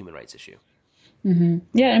that's a human rights issue. Mm-hmm.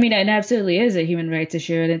 Yeah, it absolutely is a human rights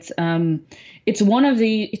issue, and it's one of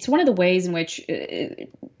the ways in which,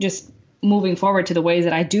 just moving forward to the ways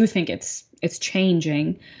that I do think it's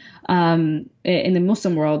changing in the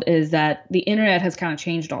Muslim world, is that the internet has kind of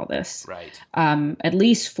changed all this, right? At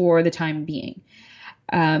least for the time being,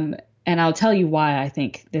 and I'll tell you why I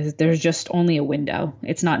think there's just only a window.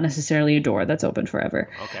 It's not necessarily a door that's open forever.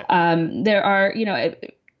 Okay. There are,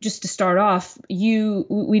 just to start off,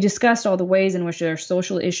 we discussed all the ways in which there are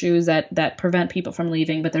social issues that prevent people from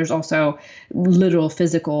leaving, but there's also literal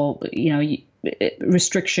physical,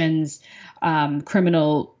 restrictions,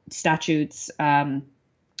 criminal statutes,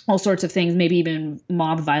 all sorts of things, maybe even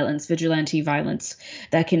mob violence, vigilante violence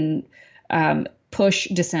that can push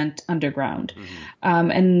dissent underground.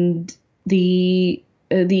 And the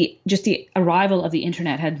arrival of the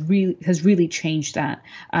internet has really changed that,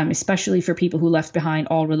 especially for people who left behind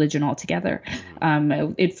all religion altogether.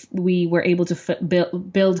 If we were able to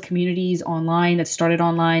build communities online that started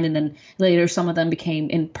online, and then later some of them became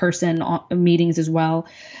in-person meetings as well.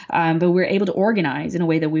 But we're able to organize in a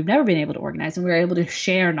way that we've never been able to organize, and we're able to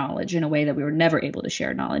share knowledge in a way that we were never able to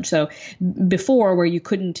share knowledge. So before, where you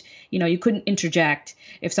couldn't interject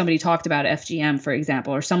if somebody talked about FGM, for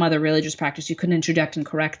example, or some other religious practice, you couldn't interject and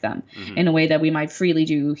correct them in a way that we might freely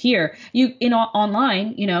do here.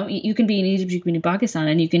 Online, you can be in Egypt, you can be in Pakistan,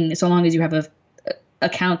 and you can, so long as you have a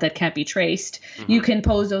account that can't be traced, you can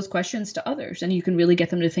pose those questions to others, and you can really get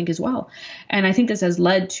them to think as well. And I think this has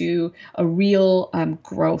led to a real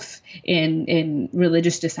growth in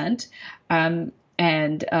religious dissent.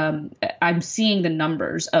 And I'm seeing the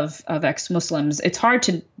numbers of ex-Muslims. It's hard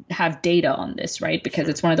to have data on this, right? Because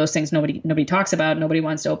it's one of those things nobody talks about, nobody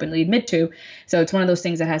wants to openly admit to. So it's one of those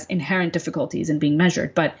things that has inherent difficulties in being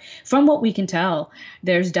measured. But from what we can tell,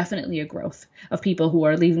 there's definitely a growth of people who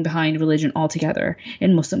are leaving behind religion altogether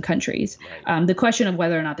in Muslim countries. Right. The question of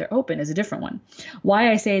whether or not they're open is a different one.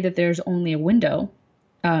 Why I say that there's only a window,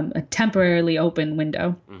 a temporarily open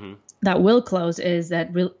window, that will close, is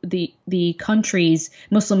that the countries,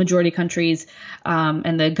 Muslim majority countries,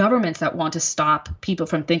 and the governments that want to stop people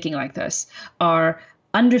from thinking like this are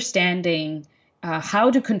understanding how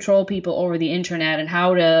to control people over the internet, and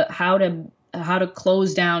how to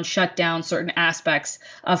close down, shut down certain aspects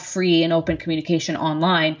of free and open communication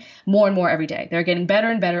online more and more every day. They're getting better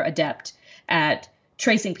and better adept at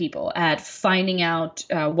tracing people, at finding out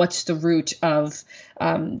what's the root of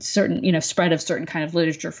certain, spread of certain kind of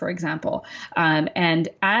literature, for example. And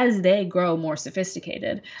as they grow more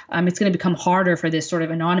sophisticated, it's going to become harder for this sort of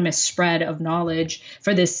anonymous spread of knowledge,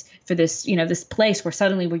 for this this place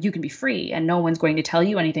where you can be free and no one's going to tell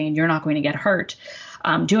you anything and you're not going to get hurt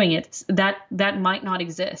doing it. That might not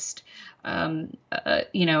exist. A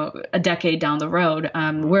decade down the road.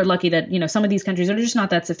 We're lucky that, some of these countries are just not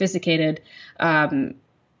that sophisticated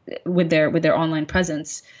with their online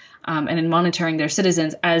presence and in monitoring their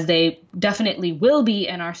citizens, as they definitely will be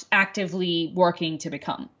and are actively working to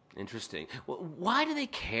become. Interesting. Well, why do they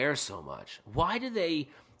care so much? Why do the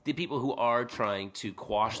people who are trying to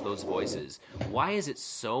quash those voices, why is it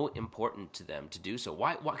so important to them to do so?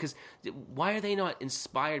 Why are they not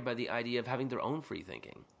inspired by the idea of having their own free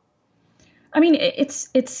thinking? I mean, I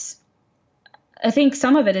think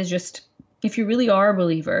some of it is just, if you really are a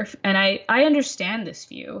believer, and I understand this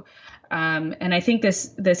view, and I think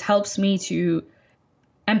this helps me to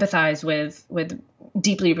empathize with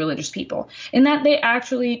deeply religious people, in that they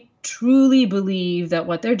actually truly believe that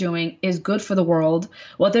what they're doing is good for the world,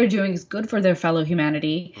 what they're doing is good for their fellow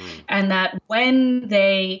humanity, and that when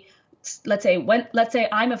they, let's say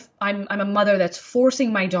I'm a mother that's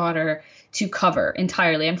forcing my daughter to cover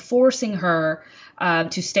entirely. I'm forcing her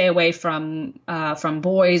to stay away from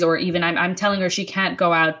boys, or even I'm telling her she can't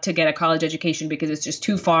go out to get a college education because it's just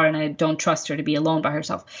too far, and I don't trust her to be alone by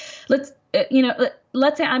herself. Let's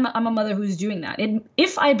say I'm a mother who's doing that. And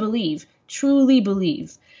if I truly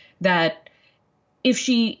believe that if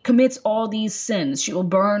she commits all these sins, she will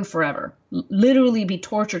burn forever, literally be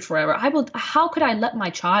tortured forever, how could I let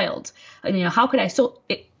my child? How could I?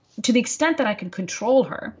 To the extent that I can control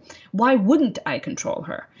her, why wouldn't I control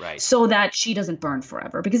her? Right. So that she doesn't burn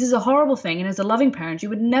forever? Because it's a horrible thing. And as a loving parent, you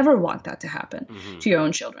would never want that to happen to your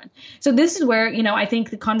own children. So this is where, I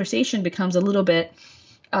think the conversation becomes a little bit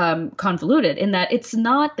convoluted, in that it's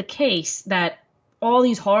not the case that all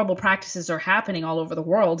these horrible practices are happening all over the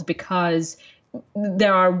world because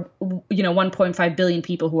there are, 1.5 billion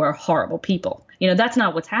people who are horrible people. That's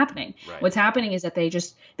not what's happening. Right. What's happening is that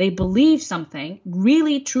they believe something,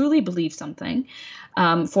 really, truly believe something,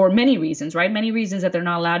 for many reasons, right? Many reasons that they're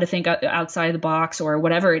not allowed to think outside the box, or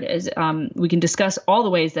whatever it is. We can discuss all the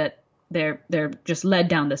ways that they're just led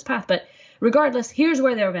down this path. But regardless, here's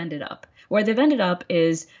where they've ended up. Where they've ended up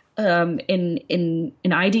is in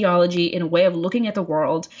an ideology, in a way of looking at the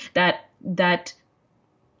world that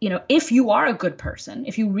if you are a good person,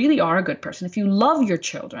 if you really are a good person, if you love your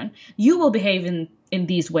children, you will behave in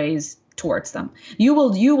these ways towards them. You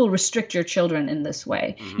will restrict your children in this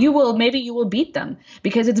way. Maybe you will beat them,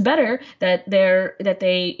 because it's better that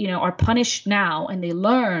they are punished now, and they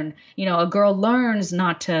learn, a girl learns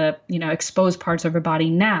not to, expose parts of her body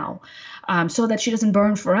now, so that she doesn't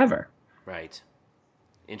burn forever. Right.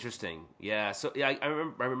 Interesting. Yeah. So yeah, I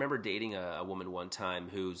remember dating a woman one time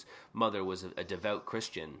whose mother was a devout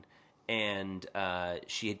Christian, and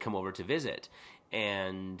she had come over to visit.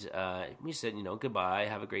 And we said, goodbye,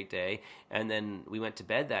 have a great day. And then we went to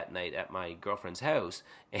bed that night at my girlfriend's house,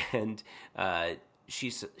 and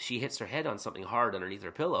she hits her head on something hard underneath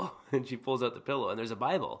her pillow, and she pulls out the pillow, and there's a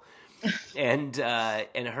Bible. And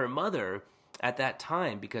her mother at that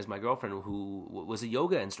time, because my girlfriend, who was a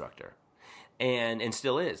yoga instructor, and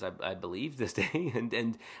still is, I believe, this day,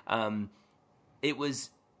 and it was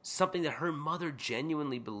something that her mother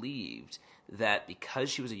genuinely believed, that because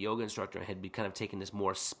she was a yoga instructor and had kind of taken this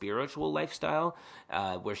more spiritual lifestyle,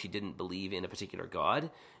 where she didn't believe in a particular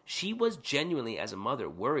God, she was genuinely, as a mother,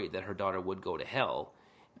 worried that her daughter would go to hell,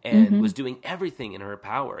 and was doing everything in her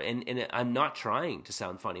power. And I'm not trying to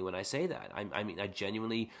sound funny when I say that. I mean, I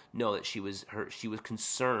genuinely know that she was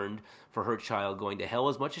concerned for her child going to hell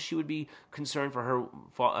as much as she would be concerned for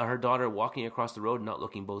her daughter walking across the road and not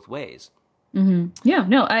looking both ways. Mm-hmm. Yeah,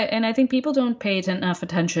 no, I think people don't pay enough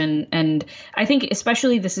attention, and I think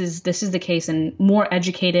especially this is the case in more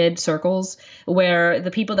educated circles, where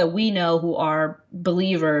the people that we know who are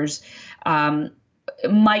believers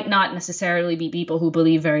might not necessarily be people who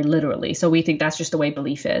believe very literally. So we think that's just the way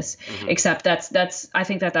belief is. Mm-hmm. Except I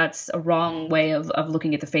think that's a wrong way of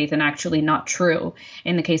looking at the faith, and actually not true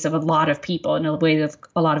in the case of a lot of people, in the way of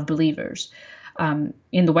a lot of believers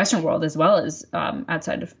in the Western world as well as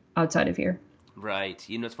outside of here. Right.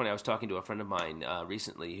 It's funny. I was talking to a friend of mine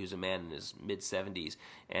recently who's a man in his mid-70s,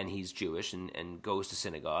 and he's Jewish and goes to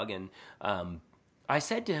synagogue. And I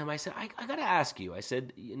said to him, I got to ask you. I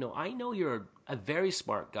said, I know you're a very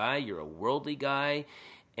smart guy. You're a worldly guy.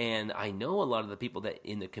 And I know a lot of the people that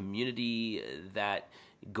in the community that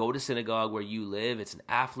go to synagogue where you live. It's an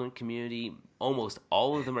affluent community. Almost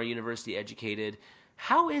all of them are university educated.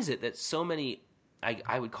 How is it that so many,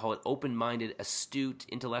 I would call it open-minded, astute,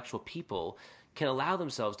 intellectual people can allow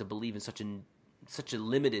themselves to believe in such a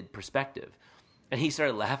limited perspective? And he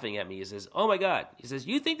started laughing at me. He says, "Oh my God." He says,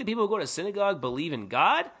 "You think the people who go to synagogue believe in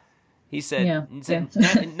God?" He said,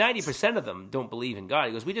 90% of them don't believe in God.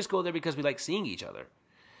 He goes, "We just go there because we like seeing each other."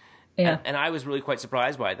 Yeah. And I was really quite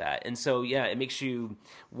surprised by that. And so, yeah, it makes you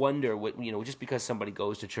wonder what, just because somebody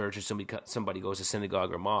goes to church or somebody goes to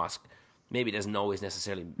synagogue or mosque, maybe it doesn't always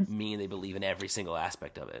necessarily mean they believe in every single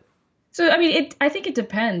aspect of it. So, I mean, I think it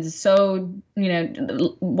depends. So,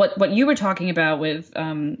 what you were talking about with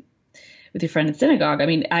your friend at synagogue, I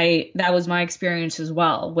mean, that was my experience as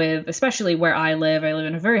well, with especially where I live. I live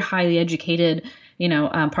in a very highly educated,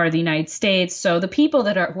 part of the United States. So the people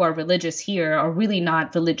who are religious here are really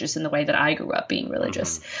not religious in the way that I grew up being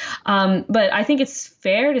religious. Mm-hmm. But I think it's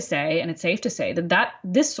fair to say, and it's safe to say, that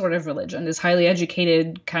this sort of religion, this highly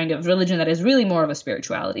educated kind of religion that is really more of a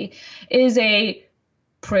spirituality, is a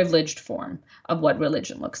privileged form of what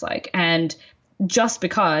religion looks like. And just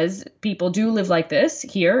because people do live like this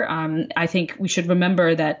here, I think we should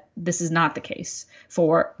remember that this is not the case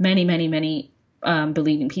for many, many, many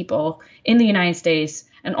believing people in the United States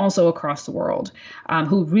and also across the world,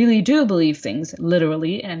 who really do believe things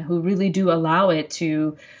literally and who really do allow it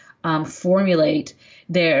to formulate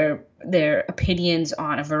their opinions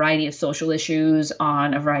on a variety of social issues,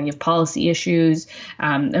 on a variety of policy issues.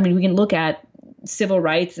 I mean, we can look at civil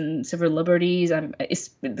rights and civil liberties.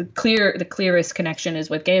 The clearest connection is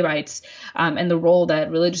with gay rights and the role that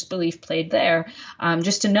religious belief played there.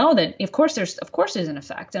 Just to know that, of course, there's an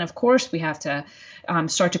effect, and of course we have to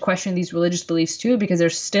start to question these religious beliefs too, because there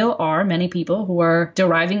still are many people who are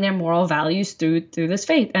deriving their moral values through this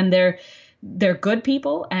faith, and they're good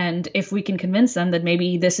people. And if we can convince them that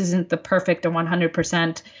maybe this isn't the perfect or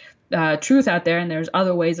 100% truth out there, and there's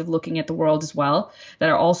other ways of looking at the world as well that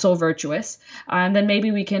are also virtuous, then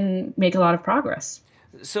maybe we can make a lot of progress.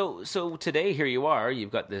 So today, here you are.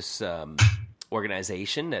 You've got this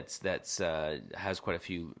organization that's has quite a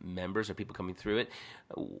few members or people coming through it.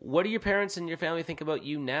 What do your parents and your family think about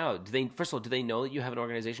you now? First of all, do they know that you have an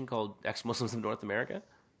organization called Ex-Muslims of North America?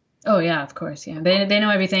 Oh, yeah, of course. Yeah. They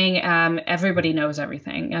know everything. Everybody knows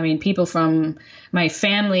everything. I mean, people from my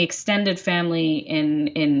family, extended family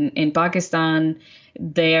in Pakistan,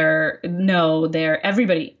 everybody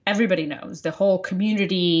knows. The whole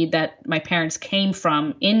community that my parents came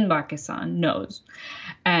from in Pakistan knows.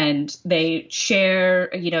 And they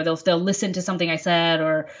share, they'll listen to something I said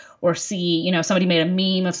or see, somebody made a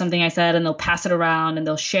meme of something I said, and they'll pass it around and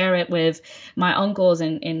they'll share it with my uncles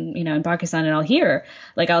in Pakistan. And I'll hear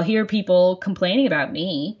people complaining about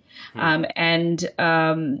me, and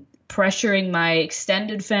pressuring my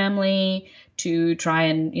extended family to try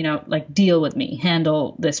and, deal with me,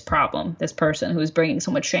 handle this problem, this person who is bringing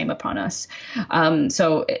so much shame upon us.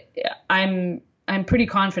 So I'm pretty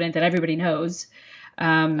confident that everybody knows.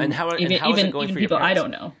 And how is it going even for people your parents? I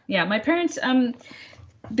don't know. Yeah, my parents,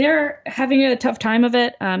 they're having a tough time of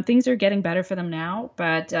it. Things are getting better for them now.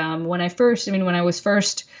 But when I was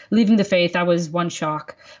first leaving the faith, that was one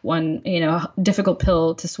shock, one, difficult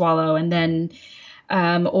pill to swallow. And then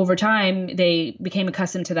over time, they became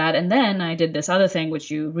accustomed to that. And then I did this other thing, which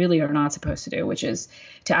you really are not supposed to do, which is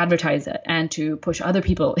to advertise it and to push other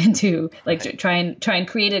people into to try and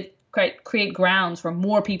create grounds for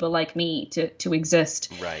more people like me to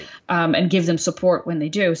exist, right? And give them support when they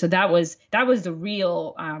do. So that was the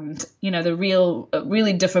real,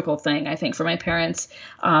 really difficult thing, I think, for my parents,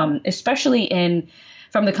 especially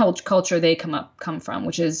from the culture they come from,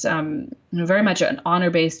 which is very much an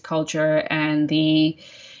honor-based culture, and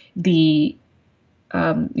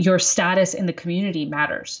your status in the community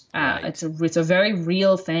matters. Right. It's a very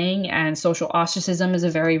real thing, and social ostracism is a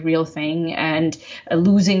very real thing, and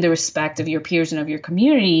losing the respect of your peers and of your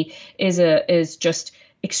community is just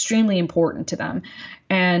extremely important to them.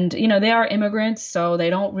 And they are immigrants, so they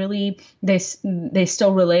don't really they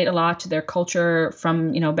still relate a lot to their culture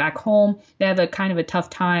from back home. They have a kind of a tough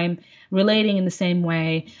time relating in the same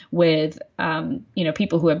way with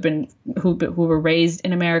people who were raised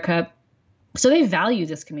in America. So they value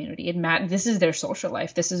this community. This is their social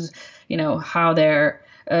life. This is how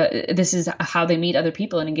this is how they meet other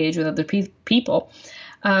people and engage with other people.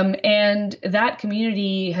 And that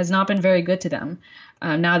community has not been very good to them.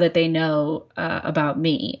 Now that they know about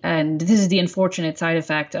me. And this is the unfortunate side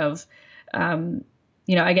effect of,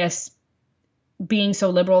 I guess, being so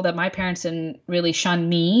liberal that my parents didn't really shun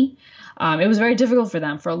me. It was very difficult for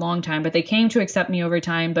them for a long time, but they came to accept me over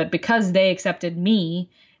time. But because they accepted me,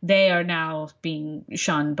 they are now being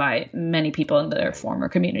shunned by many people in their former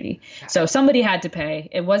community. So somebody had to pay.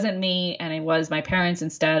 It wasn't me, and it was my parents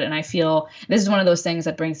instead. And I feel this is one of those things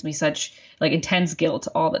that brings me such intense guilt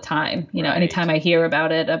all the time. Right. Anytime I hear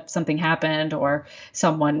about it, something happened, or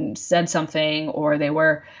someone said something, or they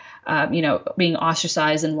were, being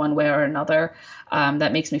ostracized in one way or another,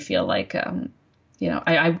 that makes me feel like,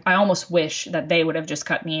 I almost wish that they would have just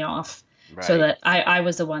cut me off. Right. So that I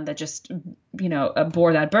was the one that just,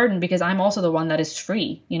 bore that burden, because I'm also the one that is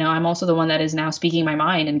free. I'm also the one that is now speaking my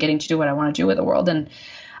mind and getting to do what I want to do with the world. And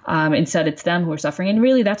instead, it's them who are suffering. And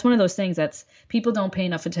really, that's one of those things that people don't pay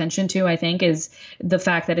enough attention to, I think, is the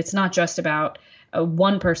fact that it's not just about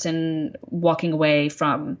one person walking away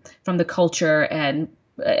from the culture and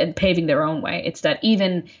paving their own way. It's that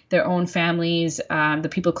even their own families, the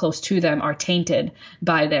people close to them, are tainted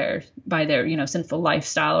by their sinful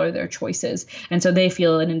lifestyle or their choices, and so they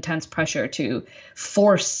feel an intense pressure to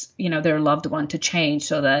force their loved one to change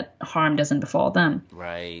so that harm doesn't befall them.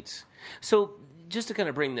 Right. So just to kind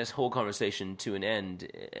of bring this whole conversation to an end,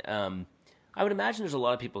 I would imagine there's a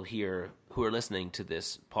lot of people here who are listening to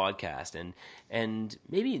this podcast and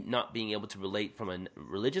maybe not being able to relate from a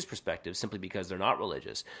religious perspective simply because they're not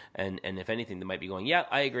religious. And if anything, they might be going, yeah,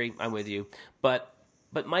 I agree, I'm with you. But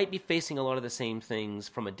might be facing a lot of the same things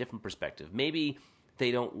from a different perspective. Maybe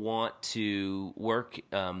they don't want to work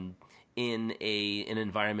in an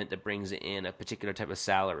environment that brings in a particular type of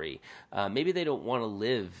salary. Maybe they don't want to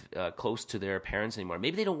live close to their parents anymore.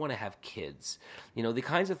 Maybe they don't want to have kids. The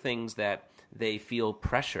kinds of things that they feel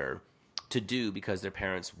pressure to do because their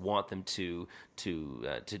parents want them to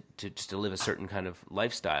live a certain kind of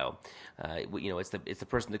lifestyle. It's the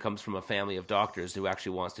person that comes from a family of doctors who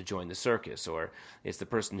actually wants to join the circus, or it's the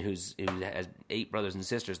person who has 8 brothers and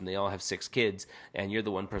sisters and they all have 6 kids, and you're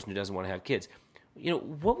the one person who doesn't want to have kids.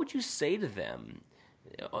 What would you say to them,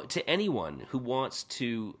 to anyone who wants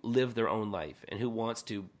to live their own life and who wants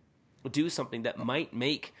to do something that might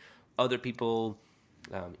make other people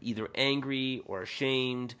either angry or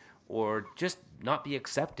ashamed or just not be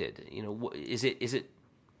accepted?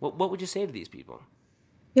 What would you say to these people?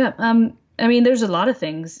 Yeah. There's a lot of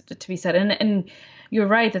things to be said, and you're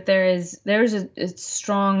right that there's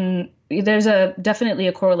definitely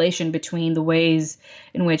a correlation between the ways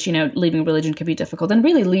in which, leaving religion can be difficult, and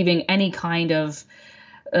really leaving any kind of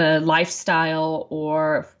lifestyle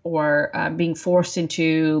or being forced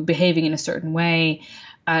into behaving in a certain way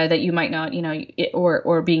that you might not,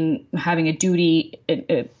 or having a duty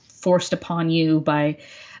forced upon you by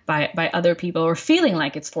other people, or feeling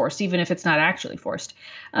like it's forced, even if it's not actually forced.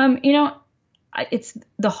 It's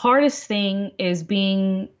the hardest thing is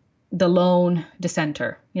being the lone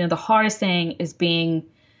dissenter. The hardest thing is being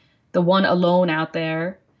the one alone out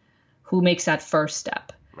there who makes that first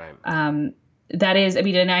step. Right. That is,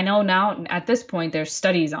 and I know now at this point there's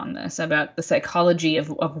studies on this about the psychology of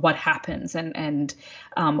what happens and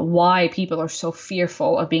why people are so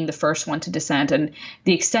fearful of being the first one to dissent, and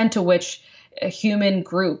the extent to which human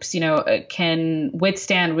groups, can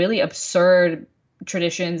withstand really absurd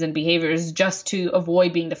traditions and behaviors just to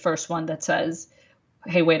avoid being the first one that says,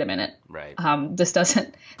 hey, wait a minute, right? This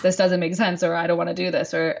doesn't make sense, or I don't want to do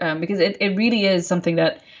this, or because it really is something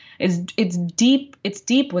that it's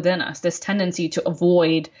deep within us, this tendency to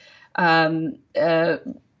avoid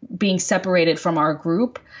being separated from our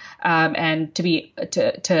group, and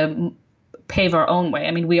to pave our own way.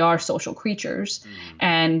 I mean, we are social creatures,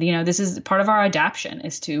 and this is part of our adaptation,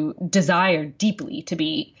 is to desire deeply to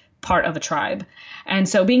be part of a tribe. And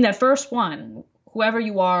so being that first one, whoever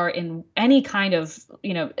you are in any kind of,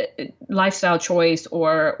 lifestyle choice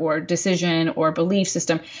or decision or belief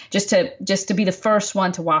system, just to be the first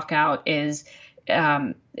one to walk out is,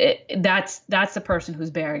 that's the person who's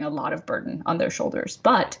bearing a lot of burden on their shoulders.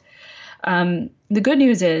 But the good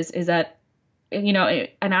news is that,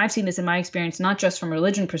 and I've seen this in my experience, not just from a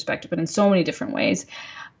religion perspective, but in so many different ways,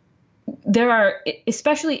 there are,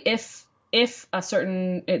 especially if a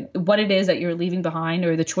certain, what it is that you're leaving behind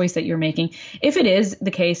or the choice that you're making, if it is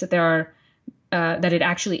the case that there are, that it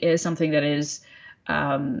actually is something that is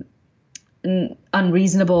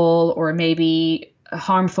unreasonable or maybe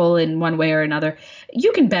harmful in one way or another,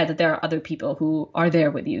 you can bet that there are other people who are there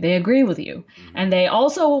with you. They agree with you. And they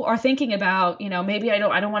also are thinking about, maybe I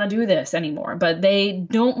don't want to do this anymore, but they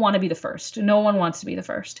don't want to be the first. No one wants to be the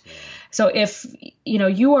first. So if,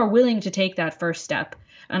 you are willing to take that first step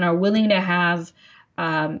and are willing to have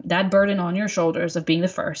that burden on your shoulders of being the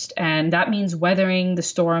first, and that means weathering the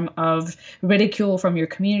storm of ridicule from your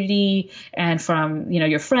community and from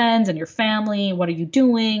your friends and your family. What are you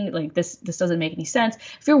doing? Like, this doesn't make any sense.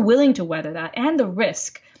 If you're willing to weather that and the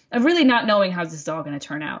risk of really not knowing how this is all going to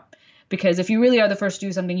turn out, because if you really are the first to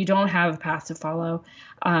do something, you don't have a path to follow.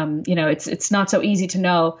 It's not so easy to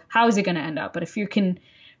know how is it going to end up. But if you can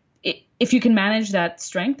manage that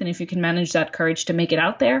strength and if you can manage that courage to make it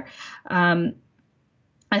out there,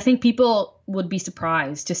 I think people would be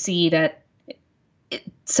surprised to see that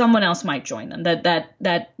someone else might join them,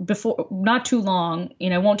 that before, not too long,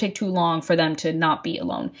 it won't take too long for them to not be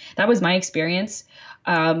alone. That was my experience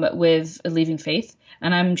with leaving faith.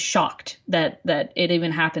 And I'm shocked that it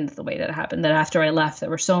even happened the way that it happened, that after I left, there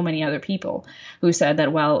were so many other people who said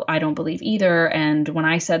that, well, I don't believe either. And when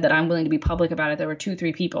I said that I'm willing to be public about it, there were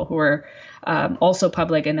 2-3 people who were also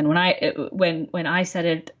public. And then when I said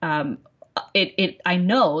it, I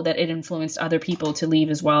know that it influenced other people to leave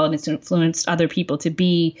as well, and it's influenced other people to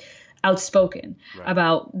be outspoken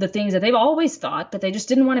about the things that they've always thought, but they just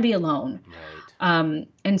didn't want to be alone. Right.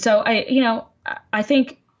 And so I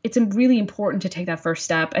think it's really important to take that first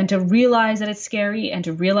step and to realize that it's scary and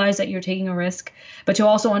to realize that you're taking a risk, but to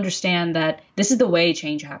also understand that this is the way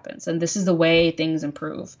change happens and this is the way things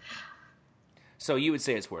improve. So you would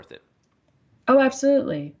say it's worth it? Oh,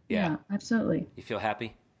 absolutely. Yeah, absolutely. You feel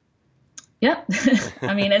happy? Yeah.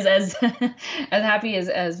 I mean, as happy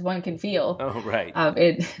as one can feel. Oh,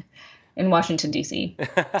 right. In Washington, D.C.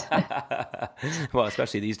 Well,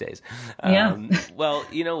 especially these days. Yeah. Well,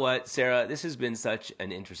 you know what, Sarah, this has been such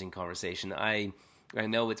an interesting conversation. I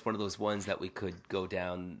know it's one of those ones that we could go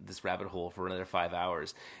down this rabbit hole for another 5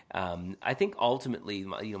 hours. I think ultimately,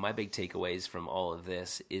 my big takeaways from all of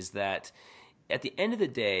this is that at the end of the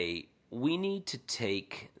day, we need to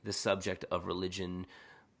take the subject of religion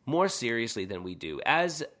more seriously than we do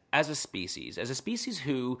as a species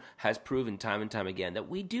who has proven time and time again that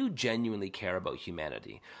we do genuinely care about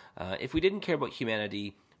humanity. If we didn't care about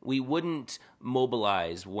humanity, we wouldn't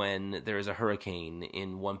mobilize when there is a hurricane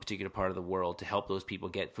in one particular part of the world to help those people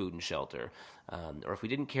get food and shelter. Or if we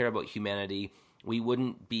didn't care about humanity, we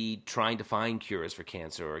wouldn't be trying to find cures for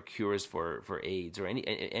cancer or cures for AIDS or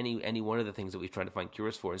any one of the things that we've tried to find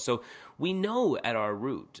cures for. And so we know at our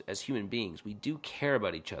root as human beings, we do care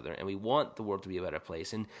about each other and we want the world to be a better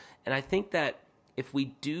place. And I think that if we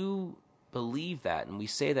do believe that and we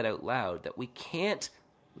say that out loud, that we can't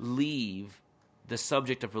leave the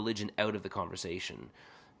subject of religion out of the conversation,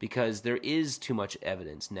 because there is too much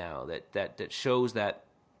evidence now that shows that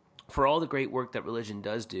for all the great work that religion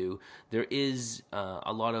does do, there is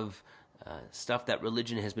a lot of stuff that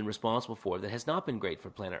religion has been responsible for that has not been great for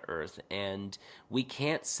planet Earth. And we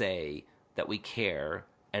can't say that we care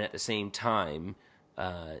and at the same time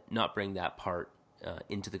not bring that part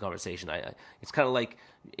into the conversation. It's kind of like,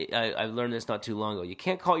 I learned this not too long ago. You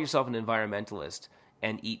can't call yourself an environmentalist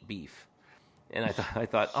and eat beef. And I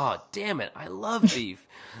thought, oh, damn it, I love beef.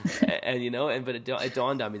 But it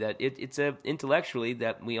dawned on me that it's intellectually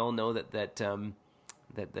that we all know that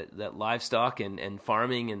livestock and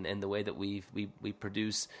farming and the way that we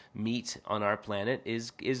produce meat on our planet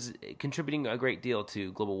is contributing a great deal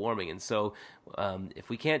to global warming. And so if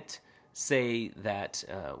we can't say that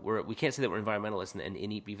we can't say that we're environmentalists and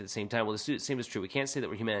eat beef at the same time. Well, the same is true. We can't say that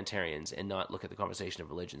we're humanitarians and not look at the conversation of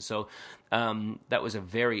religion. So that was a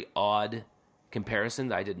very odd comparison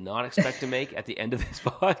that I did not expect to make at the end of this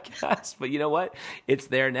podcast. But you know what? It's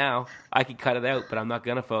there now. I can cut it out, but I'm not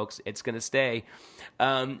gonna, folks. It's gonna stay.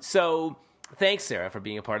 So thanks, Sarah, for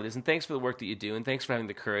being a part of this, and thanks for the work that you do, and thanks for having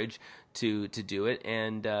the courage to do it.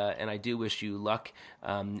 And I do wish you luck.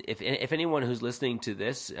 If anyone who's listening to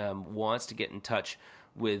this wants to get in touch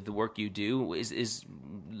with the work you do, is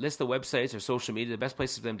list the websites or social media the best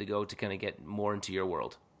places for them to go to kind of get more into your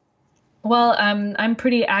world? Well, I'm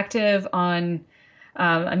pretty active on,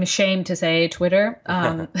 I'm ashamed to say, Twitter.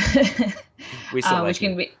 We still which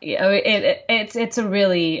can be, it's a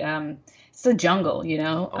really, it's a jungle,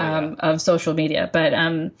 of social media. But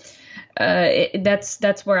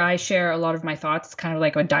that's where I share a lot of my thoughts. It's kind of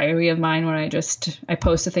like a diary of mine where I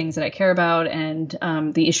post the things that I care about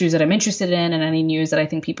and the issues that I'm interested in and any news that I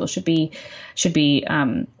think people should be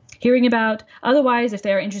hearing about. Otherwise, if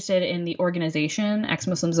they're interested in the organization,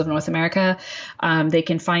 Ex-Muslims of North America, they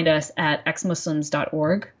can find us at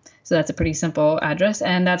exmuslims.org. So that's a pretty simple address.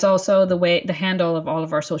 And that's also the handle of all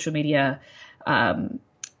of our social media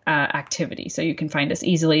activity. So you can find us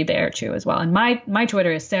easily there too as well. And my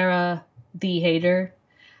Twitter is Sarah the Haider.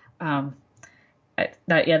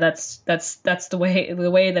 That's the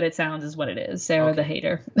way that it sounds is what it is. Sarah the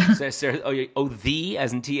Haider. So Sarah, the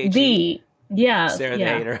as in THE? The. Yeah. Sarah the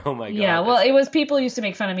Hater. Oh my God. Yeah. Well, it was people used to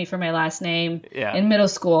make fun of me for my last name in middle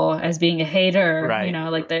school as being a hater, right.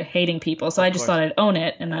 Like they're hating people. So I just thought I'd own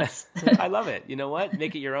it. And that's, I love it. You know what?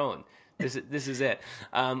 Make it your own. This is it.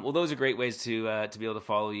 Well, those are great ways to be able to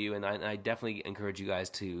follow you, and I definitely encourage you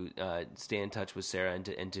guys to stay in touch with Sarah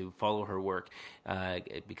and to follow her work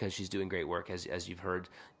because she's doing great work as you've heard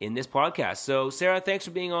in this podcast. So, Sarah, thanks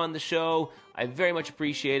for being on the show. I very much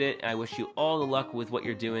appreciate it. I wish you all the luck with what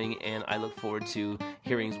you're doing, and I look forward to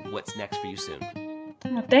hearing what's next for you soon.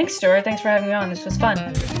 Thanks, Stuart. Thanks for having me on. This was fun.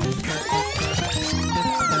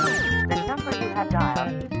 The number you have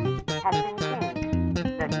dialed has been changed.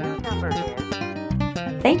 The new number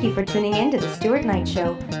is... Thank you for tuning in to the Stuart Knight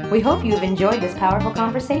Show. We hope you have enjoyed this powerful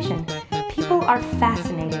conversation. People are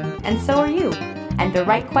fascinating, and so are you. And the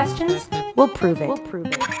right questions will prove it.